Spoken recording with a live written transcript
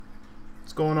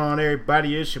What's going on,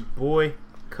 everybody? It's your boy,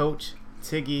 Coach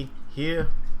Tiggy here.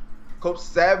 Coach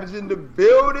Savage in the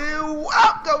building.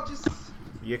 Wow, coaches.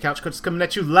 Your couch coach is coming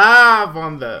at you live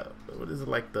on the, what is it,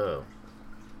 like the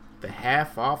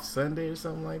half off Sunday or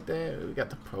something like that. We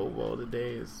got the Pro Bowl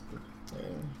today.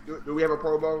 Do we have a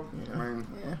Pro Bowl?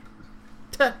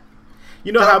 Yeah.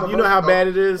 You know how bad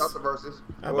it is.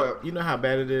 You know how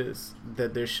bad it is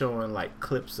that they're showing like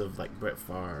clips of like Brett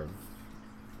Favre.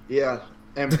 Yeah,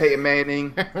 and Peyton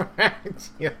Manning,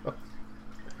 Yo.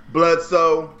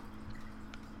 Bledsoe.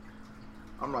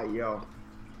 I'm like, yo.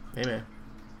 Hey man,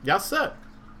 y'all suck.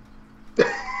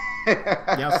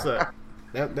 Y'all suck.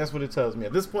 That's what it tells me.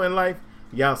 At this point in life,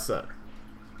 y'all suck.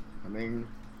 I mean,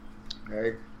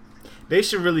 hey. They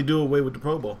should really do away with the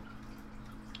Pro Bowl.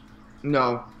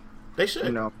 No. They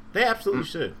should. No. They absolutely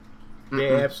should. They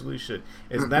absolutely should.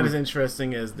 It's not as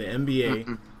interesting as the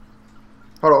NBA.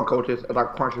 Hold on, coaches. As I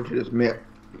crunch into this mint.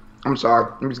 I'm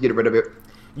sorry. Let me just get rid of it.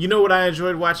 You know what I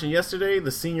enjoyed watching yesterday?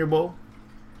 The Senior Bowl.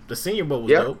 The Senior Bowl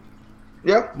was dope.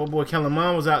 Yeah. My boy Kellen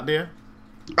Mond was out there.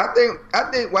 I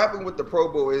think what happened with the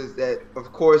Pro Bowl is that,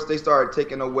 of course, they started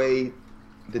taking away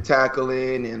the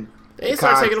tackling and they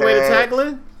started taking away the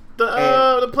tackling.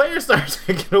 The players started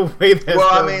taking away that. Well,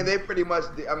 stuff. I mean, they pretty much.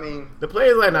 I mean, the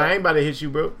players like, nah, I ain't about to hit you,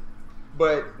 bro.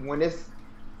 But when it's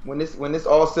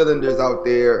all cylinders out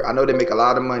there, I know they make a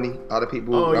lot of money. A lot of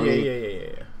people. Oh,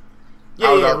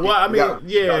 yeah. Well, I mean,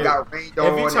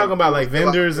 if you're talking about like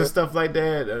vendors and stuff like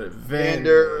that,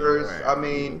 vendors. Right. I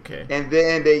mean, okay. And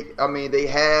then they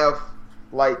have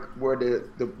like where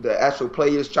the actual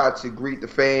players try to greet the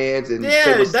fans and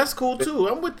that's cool too.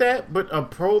 I'm with that, but a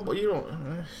Pro Bowl, you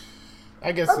don't.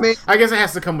 I guess it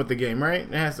has to come with the game, right?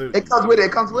 It has to. It comes with it.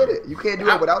 It comes with it. You can't do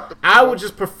it without the. I would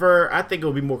just prefer. I think it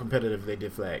would be more competitive if they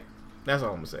did flag. That's all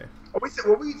I'm gonna say. We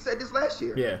said this last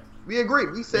year. Yeah. We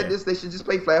agreed. We said this. They should just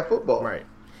play flag football. Right.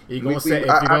 If you're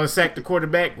gonna sack the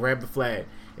quarterback, grab the flag.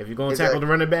 If you're gonna tackle the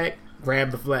running back, grab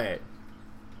the flag.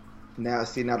 Now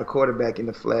the quarterback in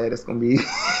the flag. That's gonna be.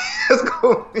 Just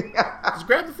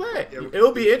grab the flag.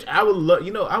 It'll be interesting. I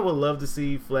would love to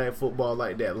see flag football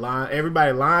like that.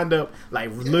 Everybody lined up,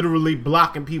 like literally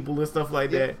blocking people and stuff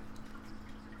like that.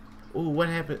 Ooh, what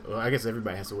happened? Well, I guess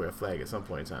everybody has to wear a flag at some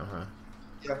point in time, huh?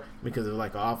 Yeah. Because if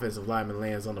like an offensive lineman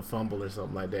lands on the fumble or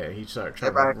something like that, he start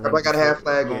trying. Everybody got to have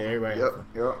flag on. Yeah, everybody. Yep.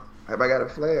 Everybody got a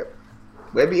flag.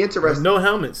 But it'd be interesting. With no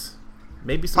helmets.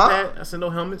 Maybe some pads. I said no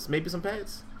helmets. Maybe some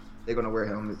pads. They're gonna wear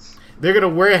helmets. They're gonna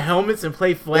wear helmets and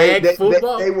play flag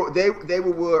football. They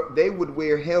would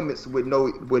wear helmets with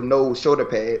no shoulder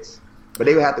pads, but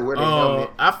they would have to wear their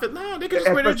helmet. They could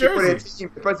just wear their jersey.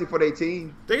 Especially for their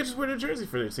team. They could just wear their jersey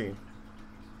for their team.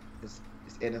 It's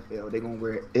NFL. They're gonna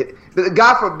wear it.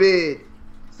 God forbid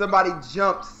somebody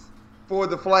jumps for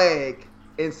the flag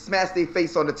and smash their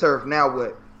face on the turf. Now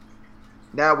what?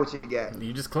 Now what you got?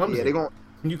 You just clumsy. Yeah,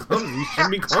 You clumsy. You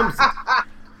shouldn't be clumsy.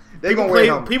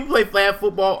 People play flag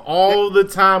football all the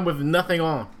time with nothing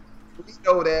on. We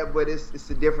know that, but it's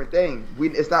a different thing.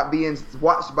 It's not being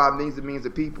watched by millions and millions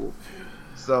of people.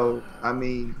 So I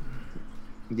mean,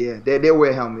 yeah, they'll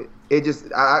wear a helmet. It just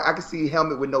I can see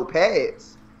helmet with no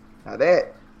pads. Now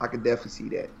that I can definitely see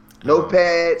that. No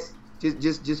pads,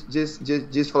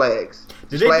 just flags.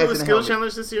 Did they do a skill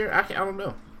challenge this year? I don't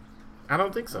know. I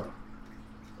don't think so.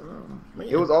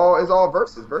 It was all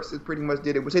versus. Versus pretty much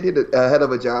did it, which they did a hell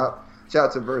of a job. Shout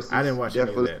out to Versus. I didn't watch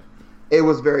any of that. It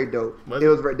was very dope.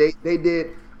 They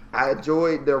did. I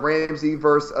enjoyed the Ramsey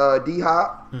versus D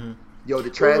Hop. Mm-hmm. Yo,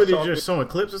 the trash. Were they just showing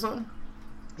clips or something?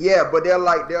 Yeah, but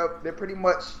they pretty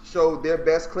much show their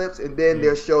best clips and then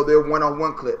they'll show their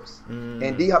one-on-one clips.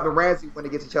 And D Hop and Ramsey went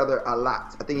against each other a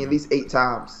lot. I think at least 8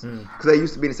 times because they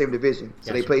used to be in the same division,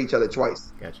 so they play each other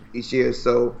twice each year.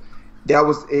 So. That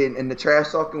was and the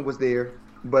trash talking was there,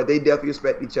 but they definitely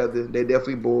respect each other. They're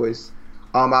definitely boys.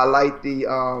 I like the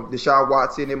Deshaun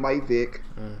Watson and Mike Vick.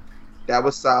 That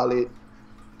was solid.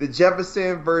 The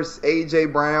Jefferson versus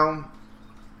AJ Brown,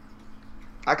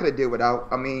 I could have did without.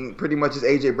 I mean, pretty much just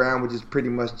AJ Brown was just pretty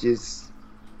much just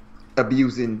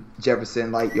abusing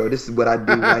Jefferson. Like, yo, this is what I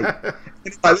do. Like,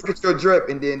 I look at your drip,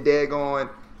 and then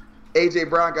daggone AJ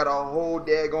Brown got a whole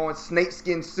daggone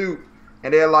snakeskin suit.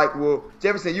 And they're like, well,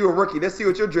 Jefferson, you a rookie. Let's see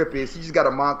what your drip is. He just got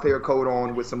a Montclair coat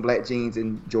on with some black jeans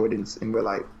and Jordans. And we're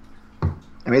like, I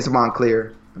mean, it's a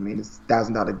Montclair. I mean, it's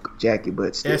 $1,000 jacket,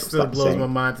 but still. It still blows my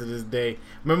mind to this day.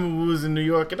 Remember we was in New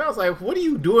York, and I was like, what are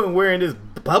you doing wearing this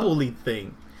bubbly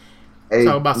thing? Hey,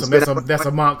 talking about that's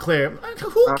a Montclair. Like,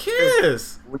 who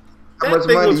cares? That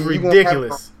thing was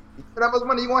ridiculous. How much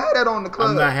money you gonna have that on the club?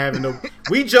 I'm not having no.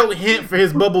 We joke Hint for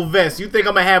his bubble vest. You think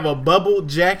I'm gonna have a bubble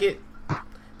jacket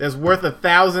that's worth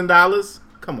 $1,000?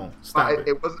 Come on, stop it.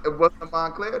 It wasn't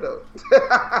Montclair though.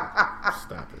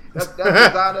 Stop it. That's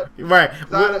designer. Right.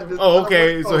 Designer,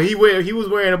 okay. So he was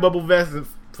wearing a bubble vest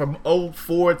from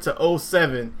 04 to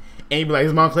 07, and he be like,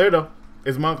 "It's Montclair though.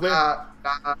 It's Montclair." Nah.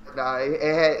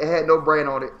 It had no brand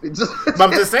on it. But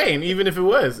I'm just saying, even if it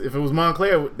was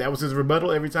Montclair, that was his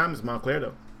rebuttal every time. It's Montclair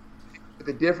though.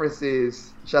 The difference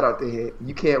is, shout out to him.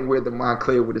 You can't wear the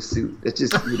Montclair with a suit. It's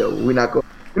just we're not going.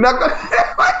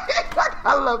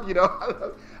 I love you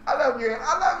though. I love you. Ed.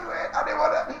 I didn't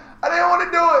want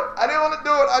to do it.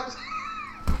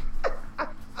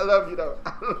 I love you though.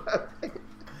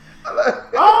 I love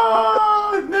you.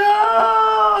 Oh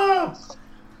no!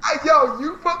 Yo,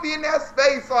 you put me in that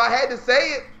space, so I had to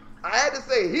say it.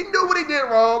 He knew what he did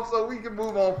wrong, so we can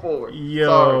move on forward. Yo,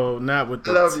 sorry. Not with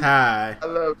the tie. I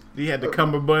love you. He had the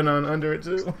cummerbund on under it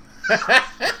too.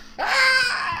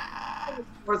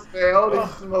 Holy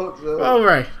smokes. All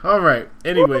right.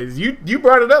 Anyways, you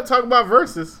brought it up. Talk about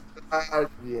versus.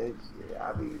 Yeah.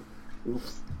 I mean,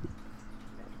 oops.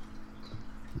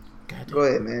 Go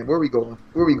ahead, man. Where we going,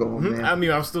 man? I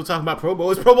mean, I'm still talking about Pro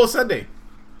Bowl. It's Pro Bowl Sunday.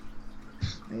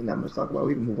 Ain't nothing to talk about.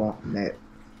 We can move on from that.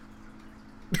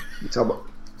 You talk about.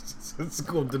 It's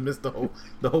going to miss the whole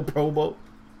Pro Bowl.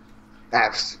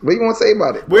 Apps. What do you want to say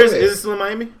about it? Is it still in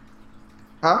Miami?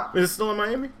 Huh? Is it still in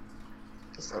Miami?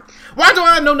 Why do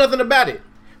I know nothing about it?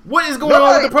 What is going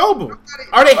on with the Pro Bowl?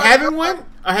 Are they having one?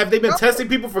 Or have they been testing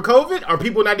people for COVID? Are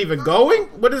people not even going?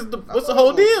 What's the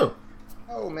whole deal?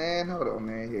 Oh man, hold on,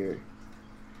 man. Here,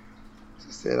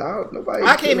 she said, nobody.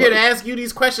 I came here to ask you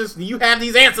these questions. Do you have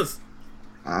these answers?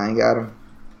 I ain't got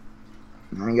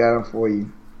them for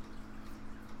you.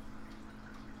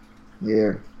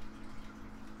 Yeah.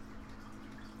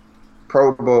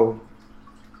 Pro Bowl.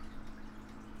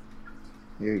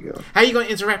 Here you go. How you gonna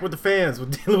interact with the fans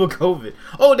with dealing with COVID?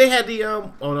 Oh, they had the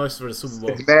Oh no, it's for the Super Bowl.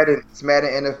 It's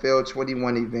Madden NFL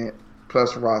 21 event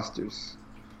plus rosters.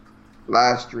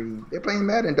 Live stream. They're playing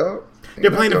Madden, dog.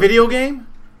 They're playing a video game?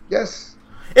 Yes.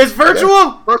 It's virtual?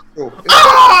 Yes. Virtual.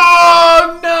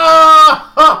 Oh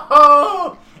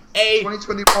no! Hey.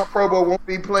 2021 Pro Bowl won't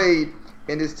be played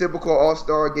in this typical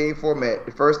All-Star game format.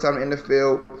 The first time the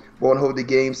NFL won't hold the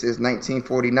game since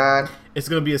 1949. It's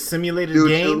gonna be a simulated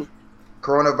game.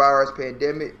 Coronavirus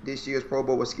pandemic. This year's Pro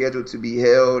Bowl was scheduled to be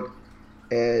held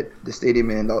at the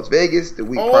stadium in Las Vegas the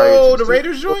week prior to the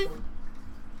Raiders joint?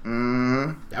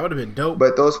 Mm-hmm. That would have been dope.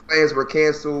 But those plans were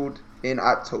canceled in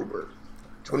October.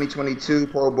 2022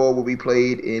 Pro Bowl will be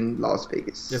played in Las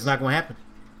Vegas. It's not going to happen.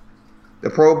 The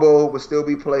Pro Bowl will still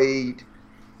be played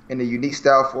in a unique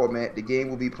style format. The game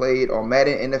will be played on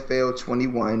Madden NFL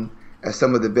 21 as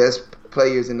some of the best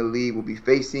players in the league will be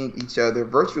facing each other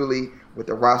virtually with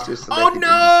the roster selected. Oh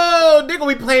no! They're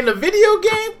going to be playing the video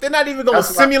game? They're not even going to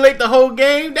simulate the whole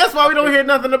game? That's why we don't hear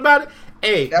nothing about it?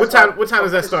 Hey, what time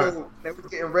does that start? They were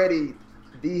getting ready.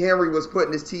 D. Henry was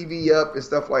putting his TV up and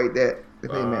stuff like that.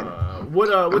 What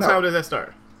time does that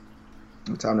start?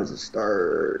 What time does it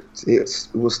start? It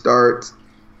will start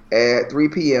at 3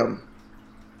 p.m.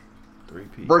 3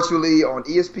 p.m. Virtually on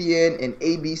ESPN and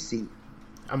ABC.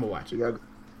 I'm going to watch it.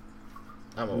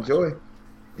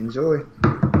 Enjoy.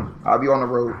 I'll be on the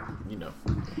road. You know.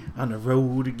 On the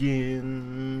road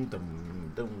again.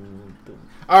 Dum, dum, dum.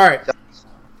 All right.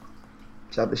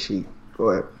 Shot the sheet. Go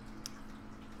ahead.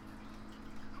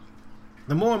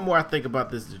 The more and more I think about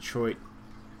this Detroit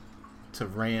to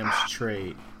Rams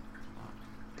trade.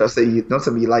 Don't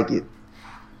tell me you like it.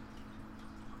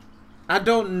 I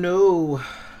don't know.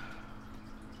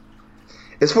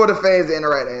 It's for the fans to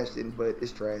interact, Ashton, but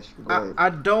it's trash. Go ahead. I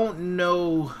don't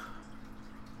know.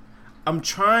 I'm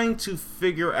trying to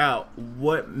figure out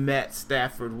what Matt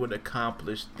Stafford would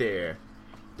accomplish there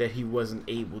that he wasn't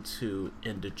able to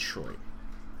in Detroit.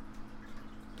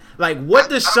 Like, what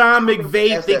does Sean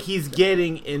McVay think he's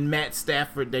getting in Matt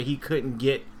Stafford that he couldn't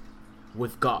get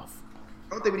with Goff?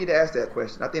 I don't think we need to ask that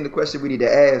question. I think the question we need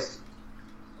to ask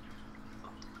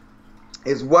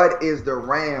is what is the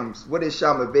Rams, what is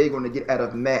Sean McVay going to get out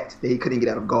of Matt that he couldn't get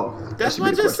out of Goff? That's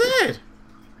what I just said.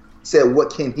 Said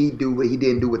what can he do what he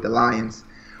didn't do with the Lions?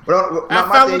 I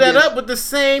followed that up with the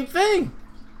same thing.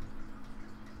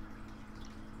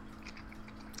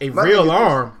 A real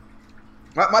arm.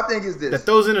 My thing is this. That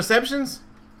those interceptions?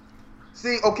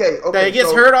 See, okay. That he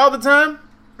gets hurt all the time?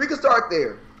 We can start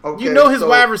there. Okay, you know his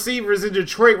wide receivers in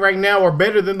Detroit right now are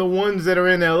better than the ones that are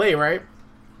in LA, right?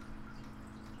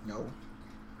 No.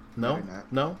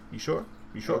 No? You sure?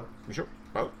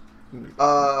 Oh.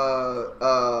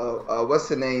 What's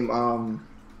the name?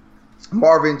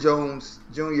 Marvin Jones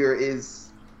Jr.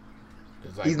 is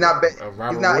like he's not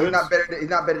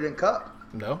better than Kupp.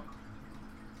 No.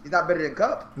 He's not better than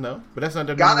Kupp. No, but that's not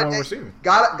the number one receiver.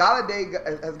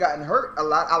 Galladay has gotten hurt a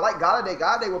lot. I like Galladay.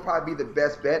 Galladay will probably be the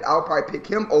best bet. I would probably pick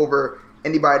him over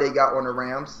anybody they got on the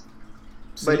Rams.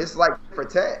 See? But it's like for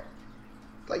tat.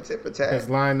 It's like tit for tat. His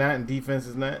line not and defense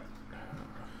is not.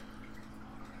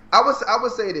 I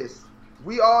would say this.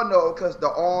 We all know because the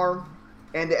arm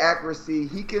and the accuracy,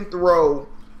 he can throw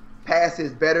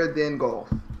passes better than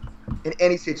Goff in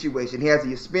any situation. He has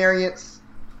the experience.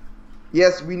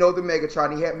 Yes, we know the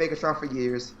Megatron. He had Megatron for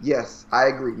years. Yes, I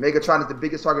agree. Megatron is the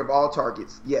biggest target of all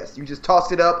targets. Yes, you just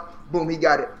toss it up, boom, he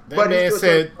got it.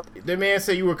 The man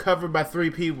said you were covered by 3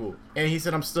 people, and he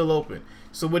said I'm still open.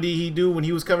 So what did he do when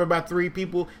he was covered by 3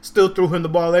 people? Still threw him the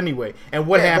ball anyway. And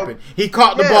what happened? He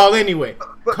caught the ball anyway.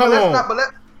 Come on.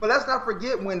 But let's not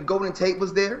forget when Golden Tate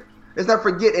was there. Let's not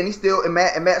forget, and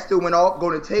Matt still went off.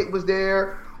 Golden Tate was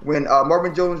there when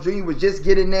Marvin Jones Jr. was just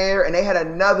getting there, and they had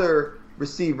another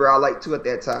receiver I like too at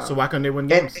that time. So why couldn't they win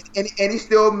games? And he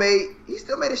still made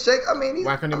a shake. I mean,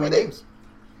 why couldn't they win games?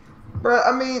 Bro,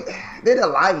 I mean, they're the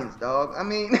Lions, dog. I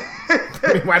mean,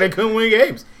 why they couldn't win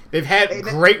games? They've had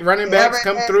great running backs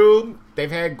come through. They've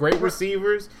had great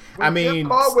receivers. I mean, Jim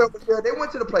Caldwell was there. They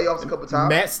went to the playoffs a couple times.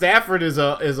 Matt Stafford is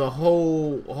a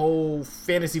whole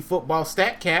fantasy football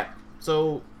stat cap.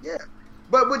 So yeah,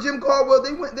 but with Jim Caldwell,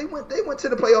 they went to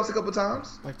the playoffs a couple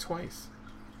times. Like twice.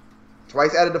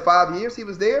 Twice out of the 5 years he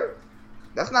was there.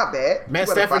 That's not bad. Matt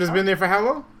Stafford has been there for how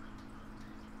long?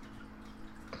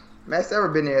 Matt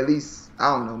Stafford been there at least,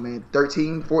 I don't know, man,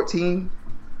 13, 14.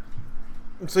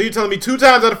 So you're telling me 2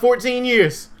 times out of 14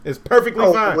 years is perfectly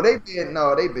fine? Well, they've been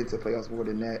to playoffs more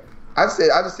than that. I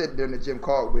just said during the Jim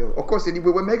Caldwell. Of course, he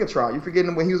was with Megatron. You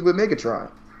forgetting when he was with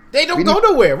Megatron. They don't go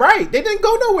nowhere, right? They didn't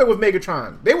go nowhere with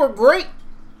Megatron. They were great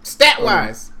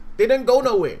stat-wise. They didn't go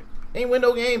nowhere. They ain't win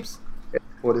no games.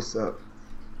 Pull this up.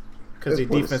 Because their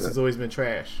defense has always been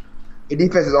trash. Their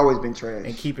defense has always been trash.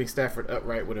 And keeping Stafford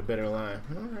upright with a better line.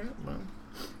 All right, well.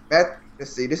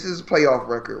 Let's see. This is a playoff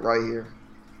record right here.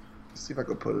 Let's see if I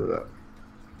can put it up.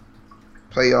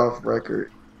 Playoff record.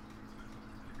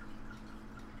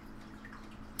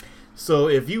 So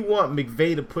if you want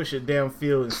McVay to push it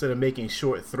downfield instead of making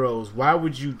short throws, why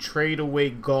would you trade away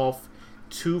Goff,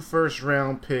 2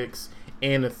 first-round picks,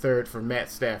 and a 3rd for Matt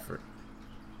Stafford?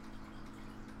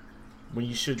 When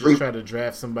you should just try to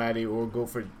draft somebody or go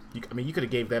for. I mean, you could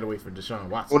have gave that away for Deshaun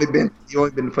Watson. You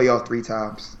only been in the playoffs 3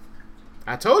 times.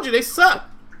 I told you they suck.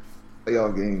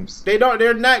 Playoff games. They're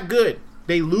not good.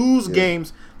 They lose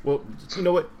games. Well, you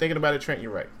know what? Thinking about it, Trent,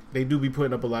 you're right. They do be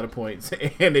putting up a lot of points,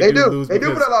 and they do lose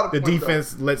because put a lot of the points,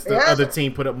 defense lets the other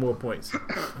team put up more points.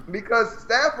 Because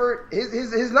Stafford,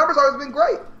 his numbers always been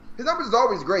great. His numbers is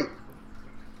always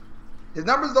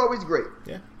great.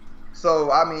 Yeah.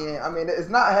 So I mean, it's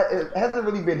not. It hasn't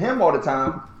really been him all the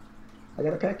time. I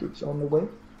got a package on the way.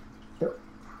 Yep,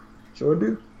 sure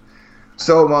do.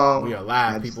 So we are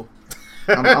live, people.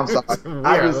 I'm sorry.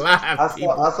 I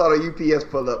saw the UPS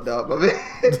pull up, dog.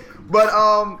 But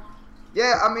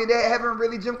yeah, I mean, they haven't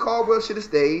really. Jim Caldwell should have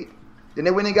stayed. Then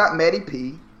they went and got Matty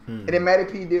P, and then Matty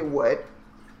P did what?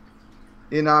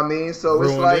 You know what I mean? So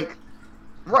ruined it's like,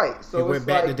 right? So he went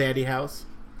back to Daddy House.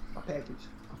 My package.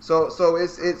 So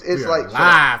it's we like are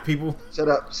live, people. Shut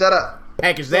up.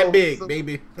 Package that big,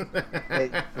 baby. Hey,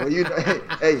 well,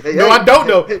 no, I don't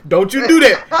know. Don't you do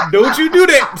that. Don't you do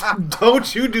that.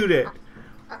 Don't you do that.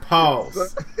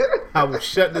 Pause. I will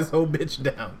shut this whole bitch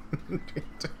down.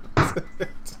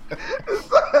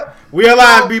 We are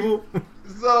live, people.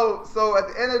 So at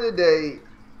the end of the day,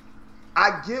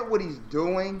 I get what he's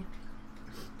doing,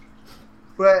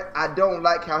 but I don't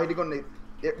like how he's gonna.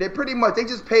 They pretty much they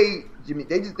just paid Jimmy.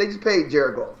 They just paid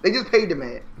Jared Goff. They just paid the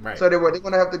man. Right. So they're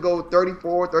going to have to go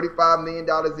 $34-35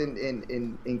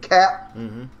 million in cap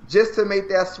just to make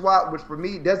that swap, which for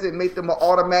me doesn't make them an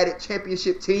automatic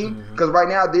championship team because right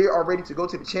now they are ready to go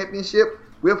to the championship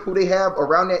with who they have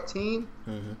around that team.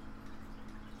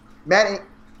 Matt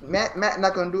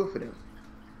not going to do it for them.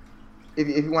 If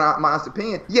you want my honest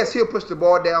opinion, yes, he'll push the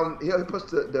ball down. He'll push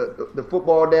the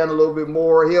football down a little bit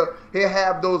more. He'll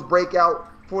have those breakout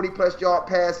 40-plus yard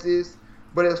passes.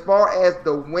 But as far as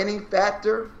the winning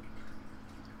factor,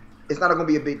 it's not going to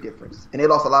be a big difference. And they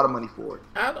lost a lot of money for it.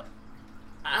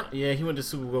 Yeah, he went to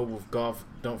Super Bowl with Goff.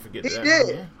 Don't forget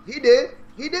that. He did.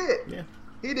 Yeah.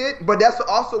 He did. But that's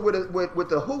also with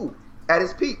the Who at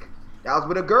his peak. That was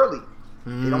with a Gurley.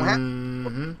 They don't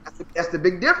have. That's the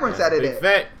big difference out of that.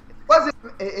 Fact.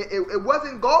 It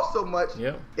wasn't Goff so much.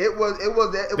 Yep. It was.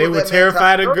 They were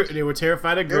terrified of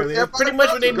Gurley. Pretty much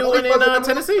what they doing in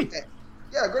Tennessee.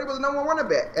 Yeah, Gurley was the number 1 running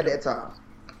back at that time.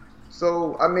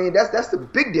 So I mean, that's the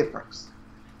big difference.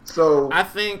 So I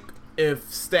think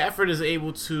if Stafford is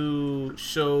able to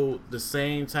show the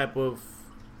same type of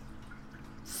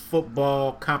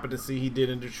football competency he did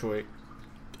in Detroit,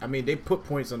 I mean, they put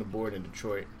points on the board in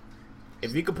Detroit.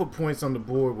 If he could put points on the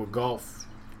board with Goff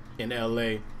in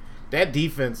LA, that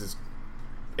defense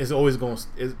is always going.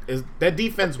 That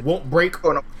defense won't break,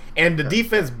 and the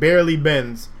defense barely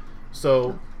bends.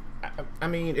 So, I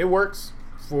mean, it works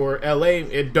for LA.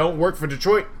 It don't work for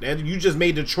Detroit. And you just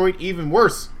made Detroit even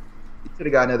worse. He should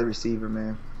have got another receiver,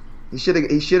 man. He should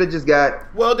have just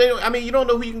got. Well, I mean, you don't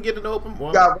know who you can get in the open.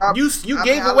 Well, you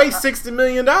gave away $60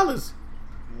 million,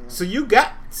 so you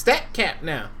got stat cap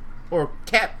now, or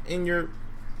cap in your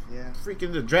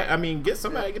freaking the draft. I mean, get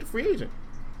somebody, get a free agent.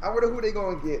 I wonder who they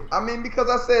gonna get. I mean, because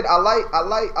I said I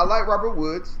like Robert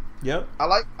Woods. Yep. I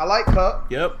like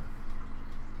Kupp. Yep.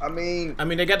 I mean,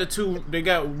 they got the two. They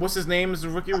got what's his name is the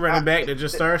rookie running back that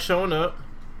just started showing up.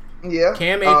 Yeah.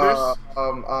 Cam Akers.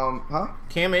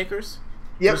 Cam Akers.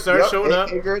 Yep. Just started showing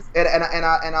up. Akers. And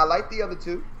I like the other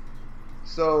two.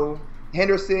 So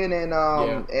Henderson and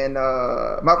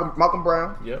Malcolm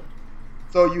Brown. Yep.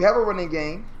 So you have a running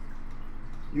game.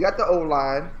 You got the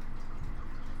O-line.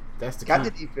 That's the got key.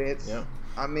 The defense. Yep.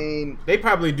 I mean, they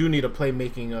probably do need a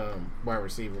playmaking wide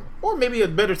receiver, or maybe a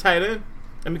better tight end.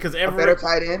 I mean, because Everett, a better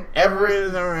tight end. Everett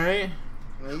is all right.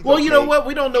 Well, okay. You know what?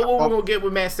 We don't know what we're gonna get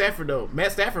with Matt Stafford though.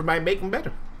 Matt Stafford might make him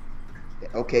better.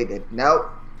 Okay, then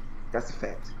now that's a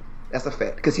fact. That's a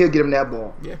fact because he'll get him that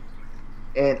ball. Yeah.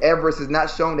 And Everett has not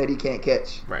shown that he can't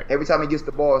catch. Right. Every time he gets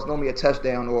the ball, it's normally a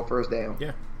touchdown or a first down.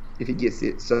 Yeah. If he gets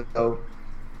it, so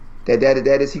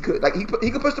that is he could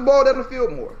push the ball down the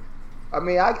field more. I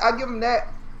mean, I give him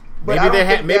that. But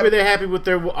maybe they're happy with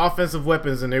their offensive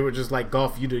weapons, and they were just like,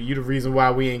 Goff, you the reason why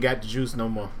we ain't got the juice no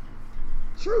more.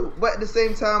 True, but at the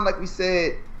same time, like we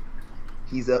said,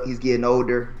 he's getting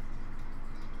older.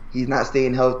 He's not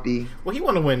staying healthy. Well, he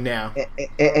want to win now,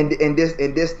 and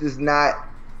this does not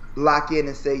lock in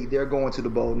and say they're going to the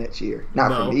bowl next year.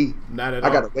 Not for me. Not at all.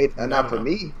 I gotta wait. Not for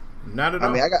me. Not at all.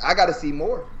 I mean, I got to see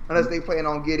more unless they plan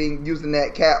on using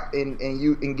that cap and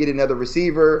getting another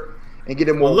receiver. And get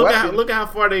him more weapons. Look at how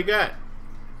far they got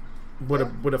with a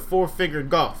 4-finger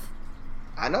Goff.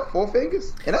 I know 4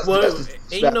 fingers, and that's and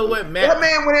you know what, Matt? That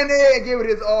man went in there and gave it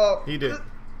his all. He did.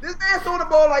 This man's throwing the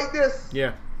ball like this.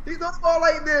 Yeah, he's throwing the ball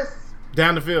like this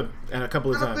down the field and a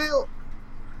couple of times. Field.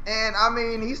 And I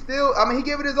mean, he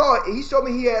gave it his all. He showed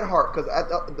me he had heart because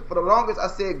for the longest I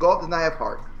said Goff does not have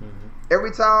heart. Mm-hmm.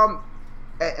 Every time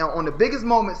on the biggest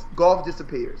moments, Goff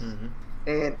disappears. Mm-hmm.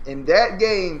 And in that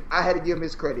game, I had to give him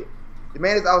his credit. The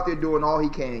man is out there doing all he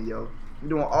can, yo.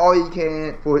 Doing all he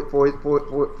can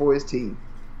for his team.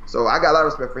 So I got a lot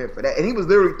of respect for him for that. And he was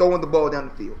literally throwing the ball down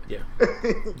the field. Yeah.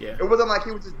 Yeah. It wasn't like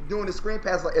he was just doing the screen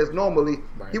pass as normally.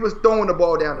 Right. He was throwing the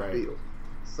ball down the field.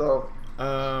 So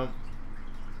I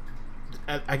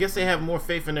guess they have more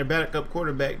faith in their backup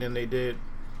quarterback than they did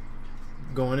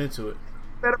going into it.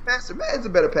 Better passer. Man's a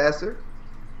better passer.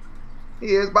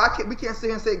 He is, but we can't sit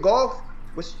here and say Goff.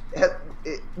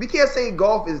 We can't say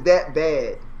Goff is that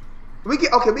bad. We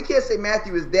can't say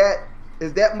Matthew is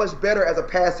that much better as a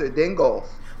passer than Goff.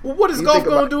 Well, what is Goff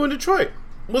going to do in Detroit?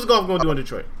 What's Goff going to do in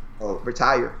Detroit? Oh,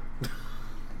 retire.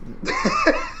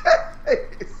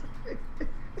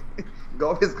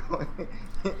 Goff is going.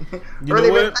 You know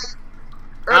what?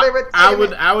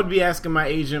 I would be asking my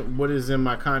agent what is in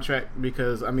my contract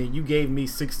because I mean you gave me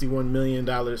 $61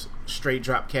 million straight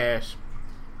drop cash.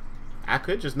 I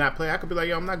could just not play. I could be like,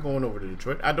 yo, I'm not going over to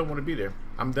Detroit. I don't want to be there.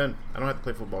 I'm done. I don't have to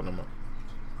play football no more.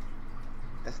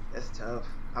 That's tough.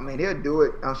 I mean, he'll do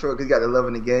it, I'm sure, because he got the love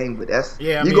in the game. But that's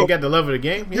you got the love of the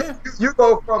game. Yeah, you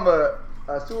go from a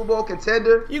Super Bowl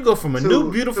contender. You go from a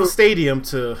new beautiful stadium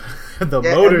to the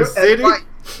Motor City.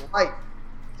 Right.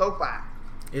 SoFi.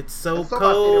 It's so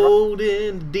cold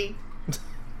and deep.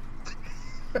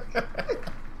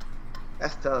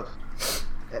 That's tough.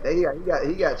 He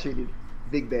got treated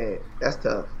big bad. That's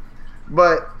tough.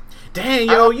 But dang,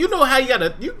 yo, you know how you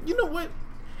gotta. You know what?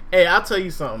 Hey, I'll tell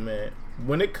you something, man.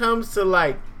 When it comes to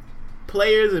like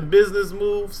players and business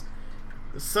moves,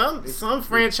 some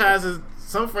franchises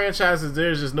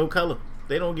there's just no color.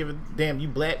 They don't give a damn. You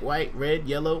black, white, red,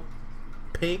 yellow,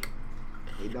 pink.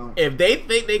 They don't. If they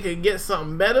think they could get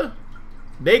something better,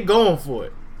 they going for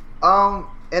it.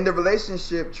 And the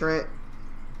relationship, Trent,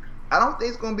 I don't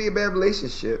think it's gonna be a bad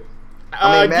relationship.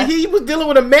 He was dealing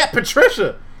with a Matt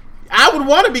Patricia. I would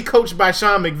want to be coached by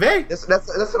Sean McVay. That's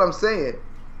what I'm saying.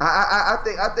 I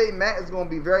think Matt is going to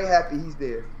be very happy he's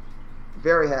there.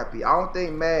 Very happy. I don't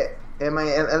think Matt. And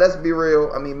let's be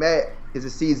real. I mean, Matt is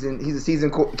he's a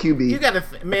seasoned QB. You got to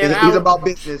he's about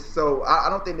business. So I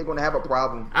don't think they're going to have a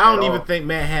problem. I don't even think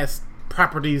Matt has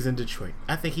properties in Detroit.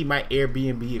 I think he might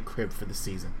Airbnb a crib for the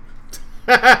season.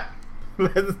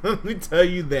 Let me tell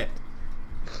you that.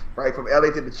 Right, from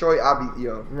LA to Detroit, I'll be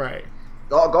Right.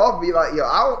 Golf be like, I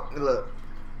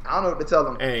don't know what to tell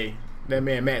him. Hey, that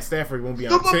man Matt Stafford won't be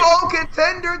on Super Bowl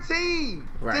contender team.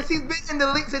 Right. Since he's been in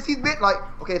the league, since he's been like,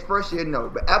 okay, his first year, no,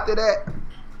 but after that,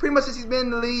 pretty much since he's been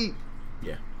in the league.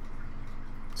 Yeah.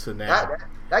 So now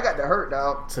that got to hurt,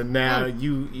 dog. So now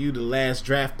you the last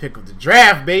draft pick of the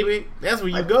draft, baby. That's where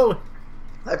you go.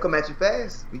 Life come at you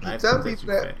fast. We keep telling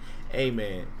people that. Hey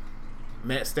man,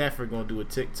 Matt Stafford gonna do a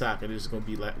TikTok and it's gonna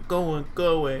be like going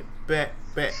back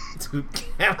to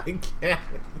Cali.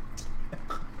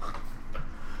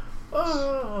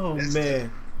 Oh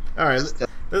man. All right,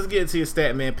 let's get into your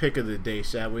stat man pick of the day,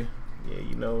 shall we? Yeah,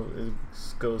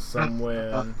 let's go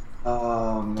somewhere.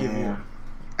 Oh man.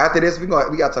 After this, we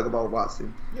gotta talk about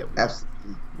Watson. Yeah,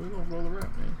 absolutely. We're gonna roll around,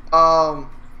 man.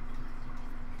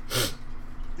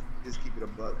 Just keep it a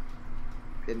buck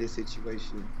in this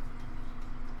situation.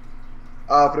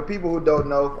 For the people who don't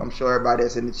know, I'm sure everybody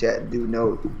that's in the chat do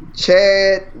know.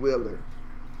 Chad Wheeler.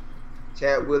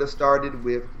 Chad Wheeler started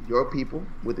with your people,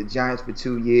 with the Giants for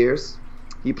 2 years.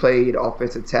 He played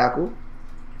offensive tackle,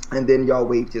 and then y'all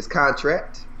waived his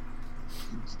contract.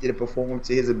 He didn't perform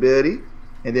to his ability,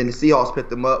 and then the Seahawks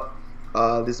picked him up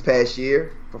this past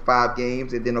year for 5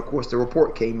 games, and then of course the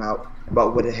report came out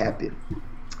about what had happened.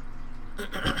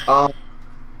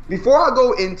 Before I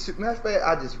go into, matter of fact,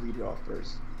 I'll just read it off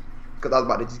first, because I was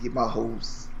about to just get my whole,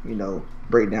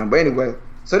 breakdown. But anyway,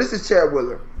 so this is Chad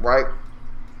Wheeler, right?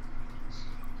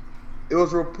 It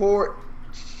was a report.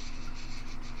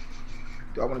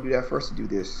 Do I want to do that first or do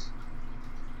this?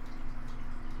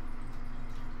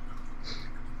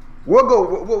 We'll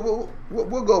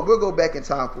go back in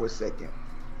time for a second.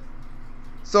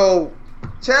 So,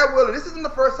 Chad Wheeler, this isn't the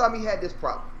first time he had this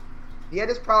problem. He had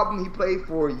this problem. He played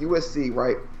for USC,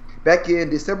 right? Back in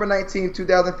December 19,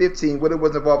 2015, Wheeler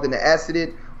was involved in an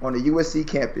accident on the USC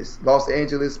campus. Los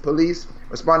Angeles police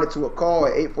responded to a call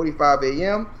at 8:45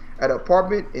 a.m. at an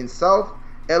apartment in South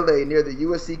LA near the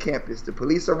USC campus. The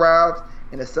police arrived,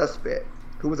 and a suspect,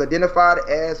 who was identified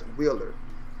as Wheeler,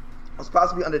 was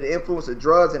possibly under the influence of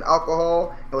drugs and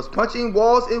alcohol and was punching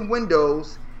walls and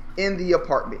windows in the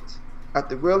apartment.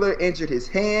 After Wheeler injured his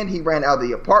hand, he ran out of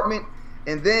the apartment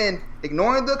and then,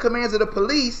 ignoring the commands of the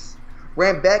police,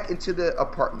 ran back into the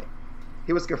apartment.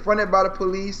 He was confronted by the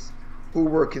police, who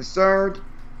were concerned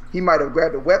he might have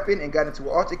grabbed a weapon and got into an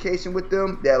altercation with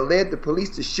them that led the police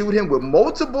to shoot him with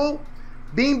multiple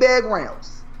beanbag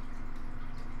rounds.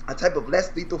 A type of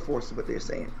less lethal force is what they're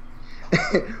saying.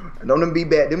 Don't them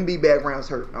beanbag rounds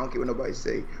hurt. I don't care what nobody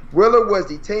say. Wheeler was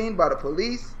detained by the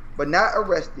police, but not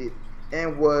arrested,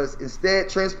 and was instead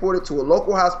transported to a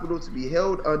local hospital to be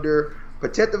held under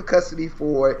protective custody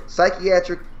for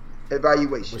psychiatric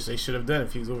evaluation. Which they should have done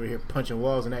if he was over here punching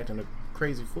walls and acting a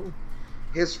crazy fool.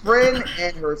 His friend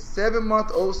and her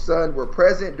 7-month-old son were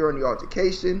present during the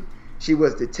altercation. She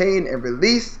was detained and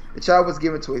released. The child was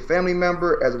given to a family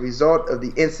member as a result of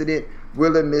the incident.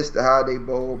 Wheeler missed the Holiday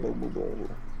Bowl. Boom, boom, boom.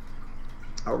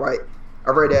 All right.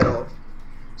 I read that off.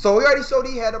 So we already showed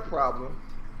he had a problem.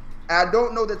 I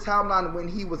don't know the timeline when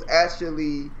he was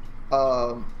actually,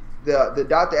 the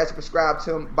doctor actually prescribed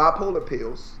him bipolar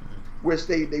pills, which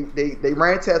they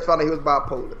ran tests, found out he was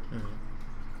bipolar. Mm-hmm.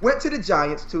 Went to the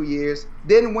Giants 2 years,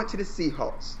 then went to the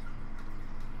Seahawks.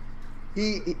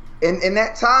 He in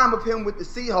that time of him with the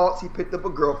Seahawks, he picked up a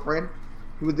girlfriend.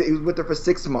 He was with her for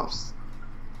 6 months.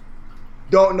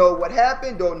 Don't know what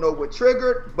happened, don't know what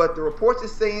triggered, but the reports are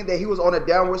saying that he was on a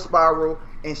downward spiral,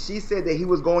 and she said that he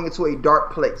was going into a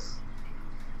dark place.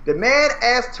 The man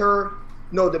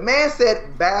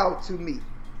said, bow to me.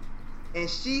 And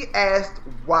she asked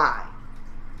why.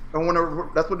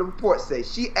 That's what the report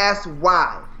says. She asked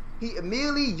why. He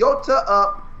immediately yoked her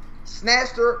up,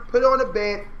 snatched her, put her on the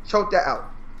bed, choked her out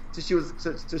till she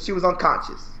was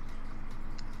unconscious.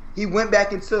 He went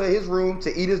back into his room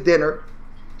to eat his dinner.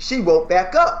 She woke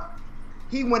back up.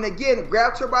 He went again,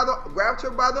 grabbed her by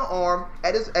the arm.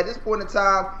 At this point in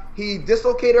time, he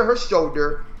dislocated her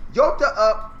shoulder, yoked her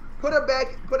up, put her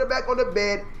back on the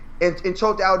bed, and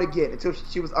choked her out again until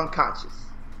she was unconscious.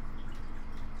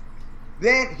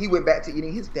 Then he went back to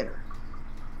eating his dinner.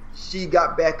 She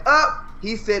got back up.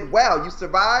 He said, wow, you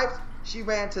survived. She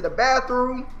ran to the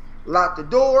bathroom, locked the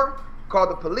door,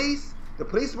 called the police. The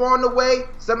police were on the way.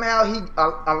 Somehow he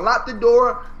unlocked the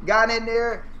door, got in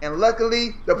there, and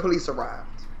luckily the police arrived.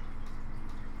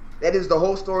 That is the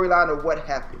whole storyline of what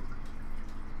happened.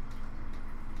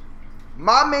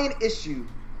 My main issue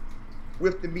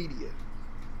with the media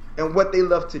and what they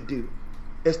love to do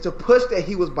is to push that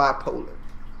he was bipolar.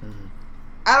 Mm-hmm.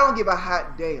 I don't give a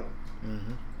hot damn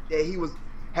that he was.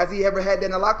 Has he ever had that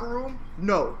in the locker room?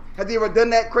 No. Has he ever done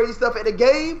that crazy stuff at the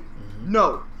game?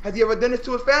 No. Has he ever done this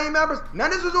to his family members?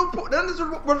 None of this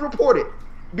was reported.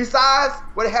 Besides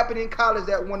what happened in college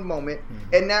that one moment,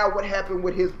 and now what happened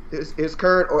with his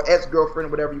current or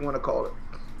ex-girlfriend, whatever you want to call it.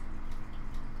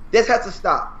 This has to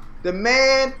stop. The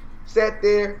man sat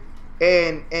there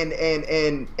and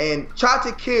tried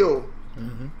to kill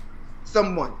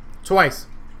someone twice.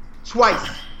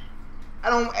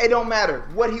 It don't matter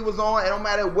what he was on. It don't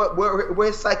matter where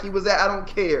his psyche was at. I don't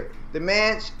care. The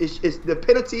man the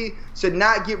penalty should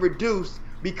not get reduced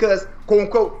because, quote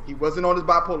unquote, he wasn't on his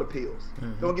bipolar pills.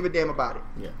 Don't give a damn about it.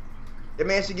 Yeah. The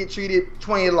man should get treated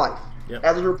 20 to life. Yep.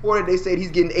 As was reported, they said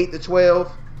he's getting 8 to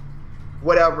 12,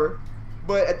 whatever.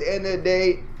 But at the end of the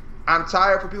day, I'm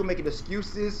tired for people making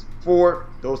excuses for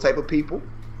those type of people.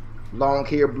 Long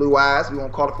hair, blue eyes. We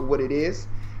won't call it for what it is.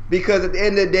 Because at the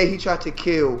end of the day, he tried to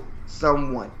kill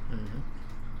someone.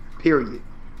 Period.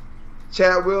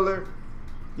 Chad Wheeler,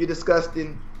 you're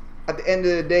disgusting. At the end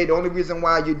of the day, the only reason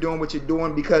why you're doing what you're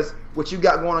doing because what you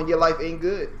got going on in your life ain't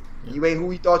good. You ain't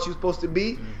who you thought you was supposed to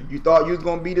be. You thought you was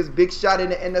going to be this big shot in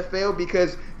the NFL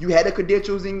because you had the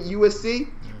credentials in USC,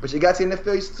 but you got to the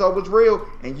NFL, you saw it was real,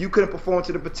 and you couldn't perform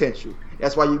to the potential.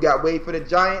 That's why you got waived for the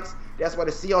Giants. That's why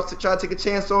the Seahawks tried to take a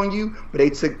chance on you, but they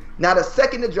took not a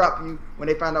second to drop you when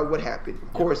they found out what happened.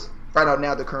 Of course, find out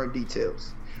now the current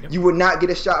details. You would not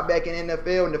get a shot back in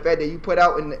NFL, and the fact that you put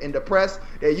out in the press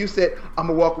that you said, I'm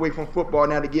going to walk away from football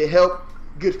now to get help,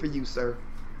 good for you, sir.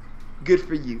 Good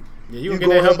for you. Yeah, you gonna get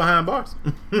that help behind bars.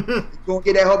 You're going to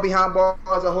get that help behind bars.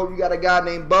 I hope you got a guy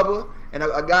named Bubba and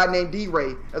a guy named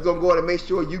D-Ray that's going to go out and make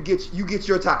sure you get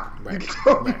your time. Right. You get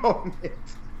your moment.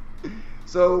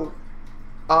 So,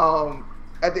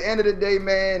 at the end of the day,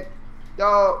 man,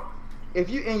 dog, if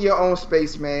you in your own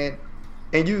space, man,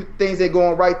 and things ain't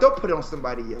going right, don't put it on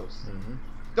somebody else.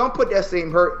 Don't put that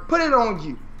same hurt. Put it on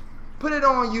you. Put it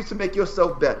on you to make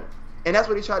yourself better. And that's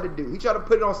what he tried to do. He tried to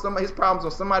put it on his problems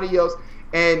on somebody else,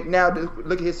 and now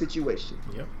look at his situation.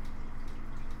 Yep.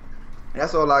 And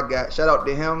that's all I got. Shout out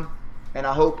to him, and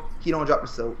I hope he don't drop the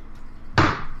soap,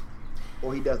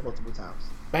 or he does multiple times.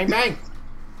 Bang bang.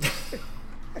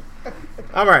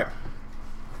 All right.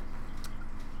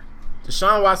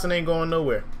 Deshaun Watson ain't going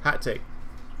nowhere. Hot take.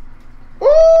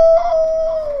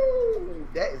 Ooh,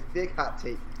 that is big hot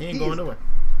take. He ain't going nowhere.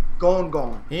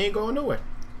 Gone. He ain't going nowhere.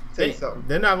 Say something.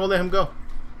 They're not going to let him go.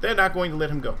 They're not going to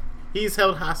let him go. He's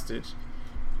held hostage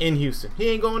in Houston. He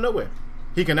ain't going nowhere.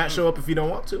 He cannot show up if he don't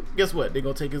want to. Guess what? They're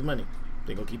going to take his money.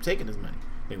 They're going to keep taking his money.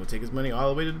 They're going to take his money all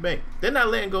the way to the bank. They're not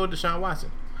letting go of Deshaun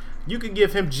Watson. You could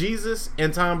give him Jesus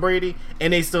and Tom Brady,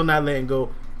 and they still not letting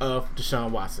go of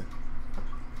Deshaun Watson.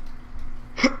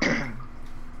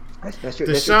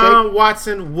 Deshaun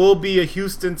Watson will be a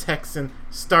Houston Texan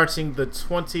starting the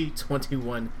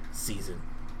 2021 season.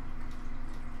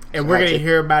 And we're going to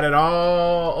hear about it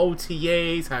all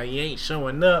OTAs, how he ain't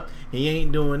showing up, he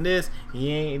ain't doing this,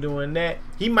 he ain't doing that.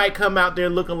 He might come out there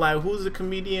looking like, who's the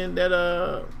comedian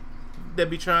that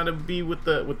be trying to be with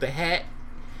the hat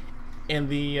and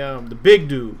the big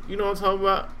dude. You know what I'm talking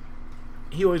about?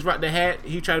 He always rock the hat.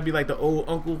 He try to be like the old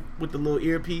uncle with the little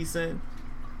earpiece in.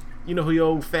 You know who your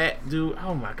old fat dude?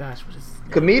 Oh my gosh, what is his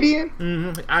name? Comedian?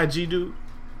 IG dude.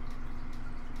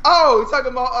 Oh, you're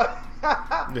talking about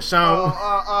Deshaun.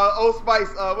 Old Spice.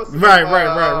 What's his right.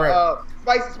 Right.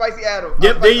 Spicy Adams.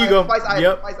 Yep, there you go. Spice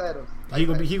Adams.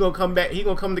 He gonna come back. He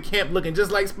gonna come to camp looking just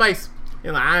like Spice.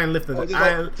 You know, I ain't lifting.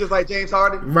 Just like James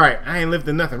Harden. Right, I ain't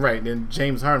lifting nothing. Right, then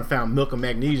James Harden found milk and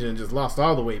magnesia and just lost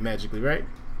all the weight magically. Right.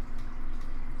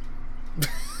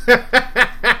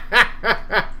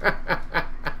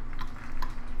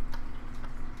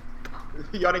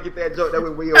 Y'all didn't get that joke. That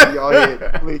went way over y'all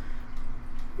head. Please.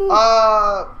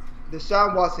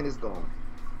 Deshaun Watson is gone.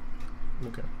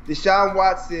 Okay. Deshaun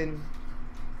Watson,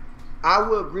 I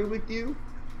will agree with you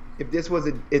if this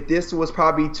was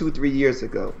probably 2-3 years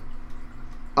ago.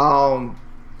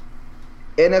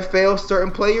 NFL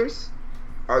certain players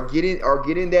are getting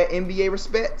that NBA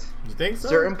respect. You think so?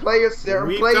 Certain players.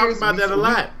 We talk about that a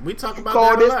lot. We talk about that a lot.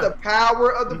 Call this the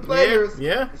power of the players.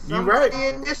 Yeah, you're right.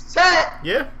 In this chat,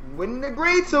 wouldn't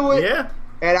agree to it. Yeah,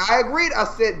 and I agreed. I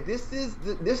said this is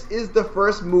the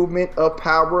first movement of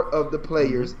power of the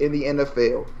players in the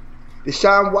NFL.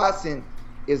 Deshaun Watson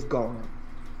is gone.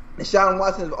 Deshaun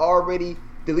Watson has already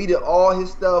deleted all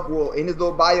his stuff. Well, in his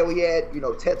little bio, he had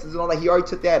Texas and all that. He already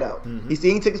took that out. He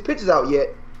didn't take his pictures out yet,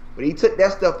 but he took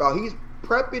that stuff out. He's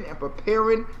prepping and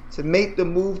preparing to make the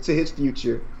move to his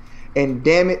future. And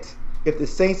damn it, if the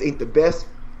Saints ain't the best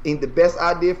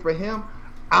idea for him,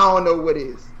 I don't know what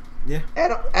is. Yeah.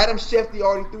 Adam Schefter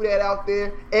already threw that out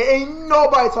there, and ain't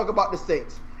nobody talk about the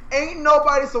Saints. Ain't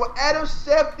nobody. So Adam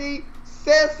Schefter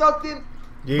said something.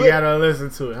 You gotta listen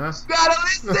to it, huh? You gotta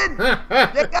listen. You got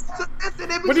to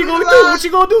listen. What are you gonna do? What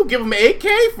you gonna do? Give him an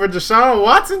AK for Deshaun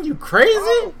Watson? You crazy?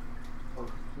 Oh.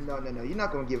 No. You're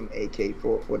not gonna give him AK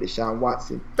for Deshaun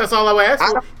Watson. That's all I would ask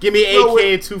for. Give me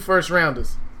AK and 2 first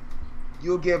rounders.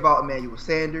 You'll give out Emmanuel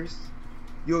Sanders.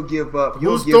 You'll give up.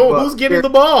 Who's getting the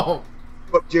ball?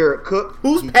 Up Jared Cook.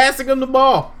 Who's passing him the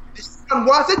ball? Deshaun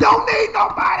Watson don't need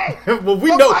nobody. Well,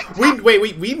 we know.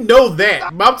 We know that.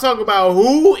 I'm talking about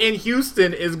who in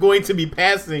Houston is going to be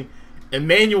passing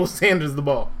Emmanuel Sanders the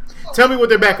ball. Tell me what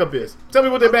their backup is.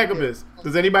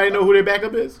 Does anybody know who their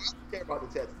backup is? I don't care about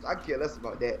the Texans. I care less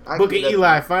about that. Book of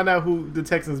Eli. Find out who the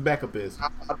Texans' backup is. I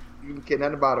don't care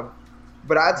nothing about them.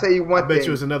 But I tell you one thing. I bet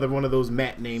you it's another one of those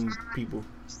Matt named people.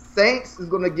 Saints is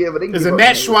going to give it. Is it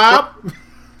Matt Schwab?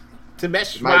 Did Matt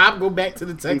Schwab go back to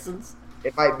the Texans?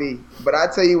 It might be. But I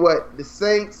tell you what, the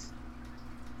Saints,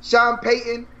 Sean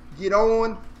Payton, get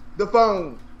on the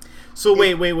phone. So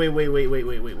wait.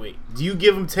 Do you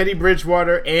give him Teddy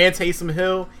Bridgewater and Taysom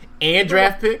Hill and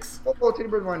draft picks? Oh, Teddy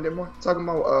Bridgewater. They're talking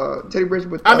about Teddy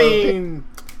Bridgewater. I mean,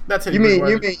 not Teddy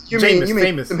Bridgewater. You mean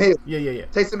famous. Taysom Hill. Yeah.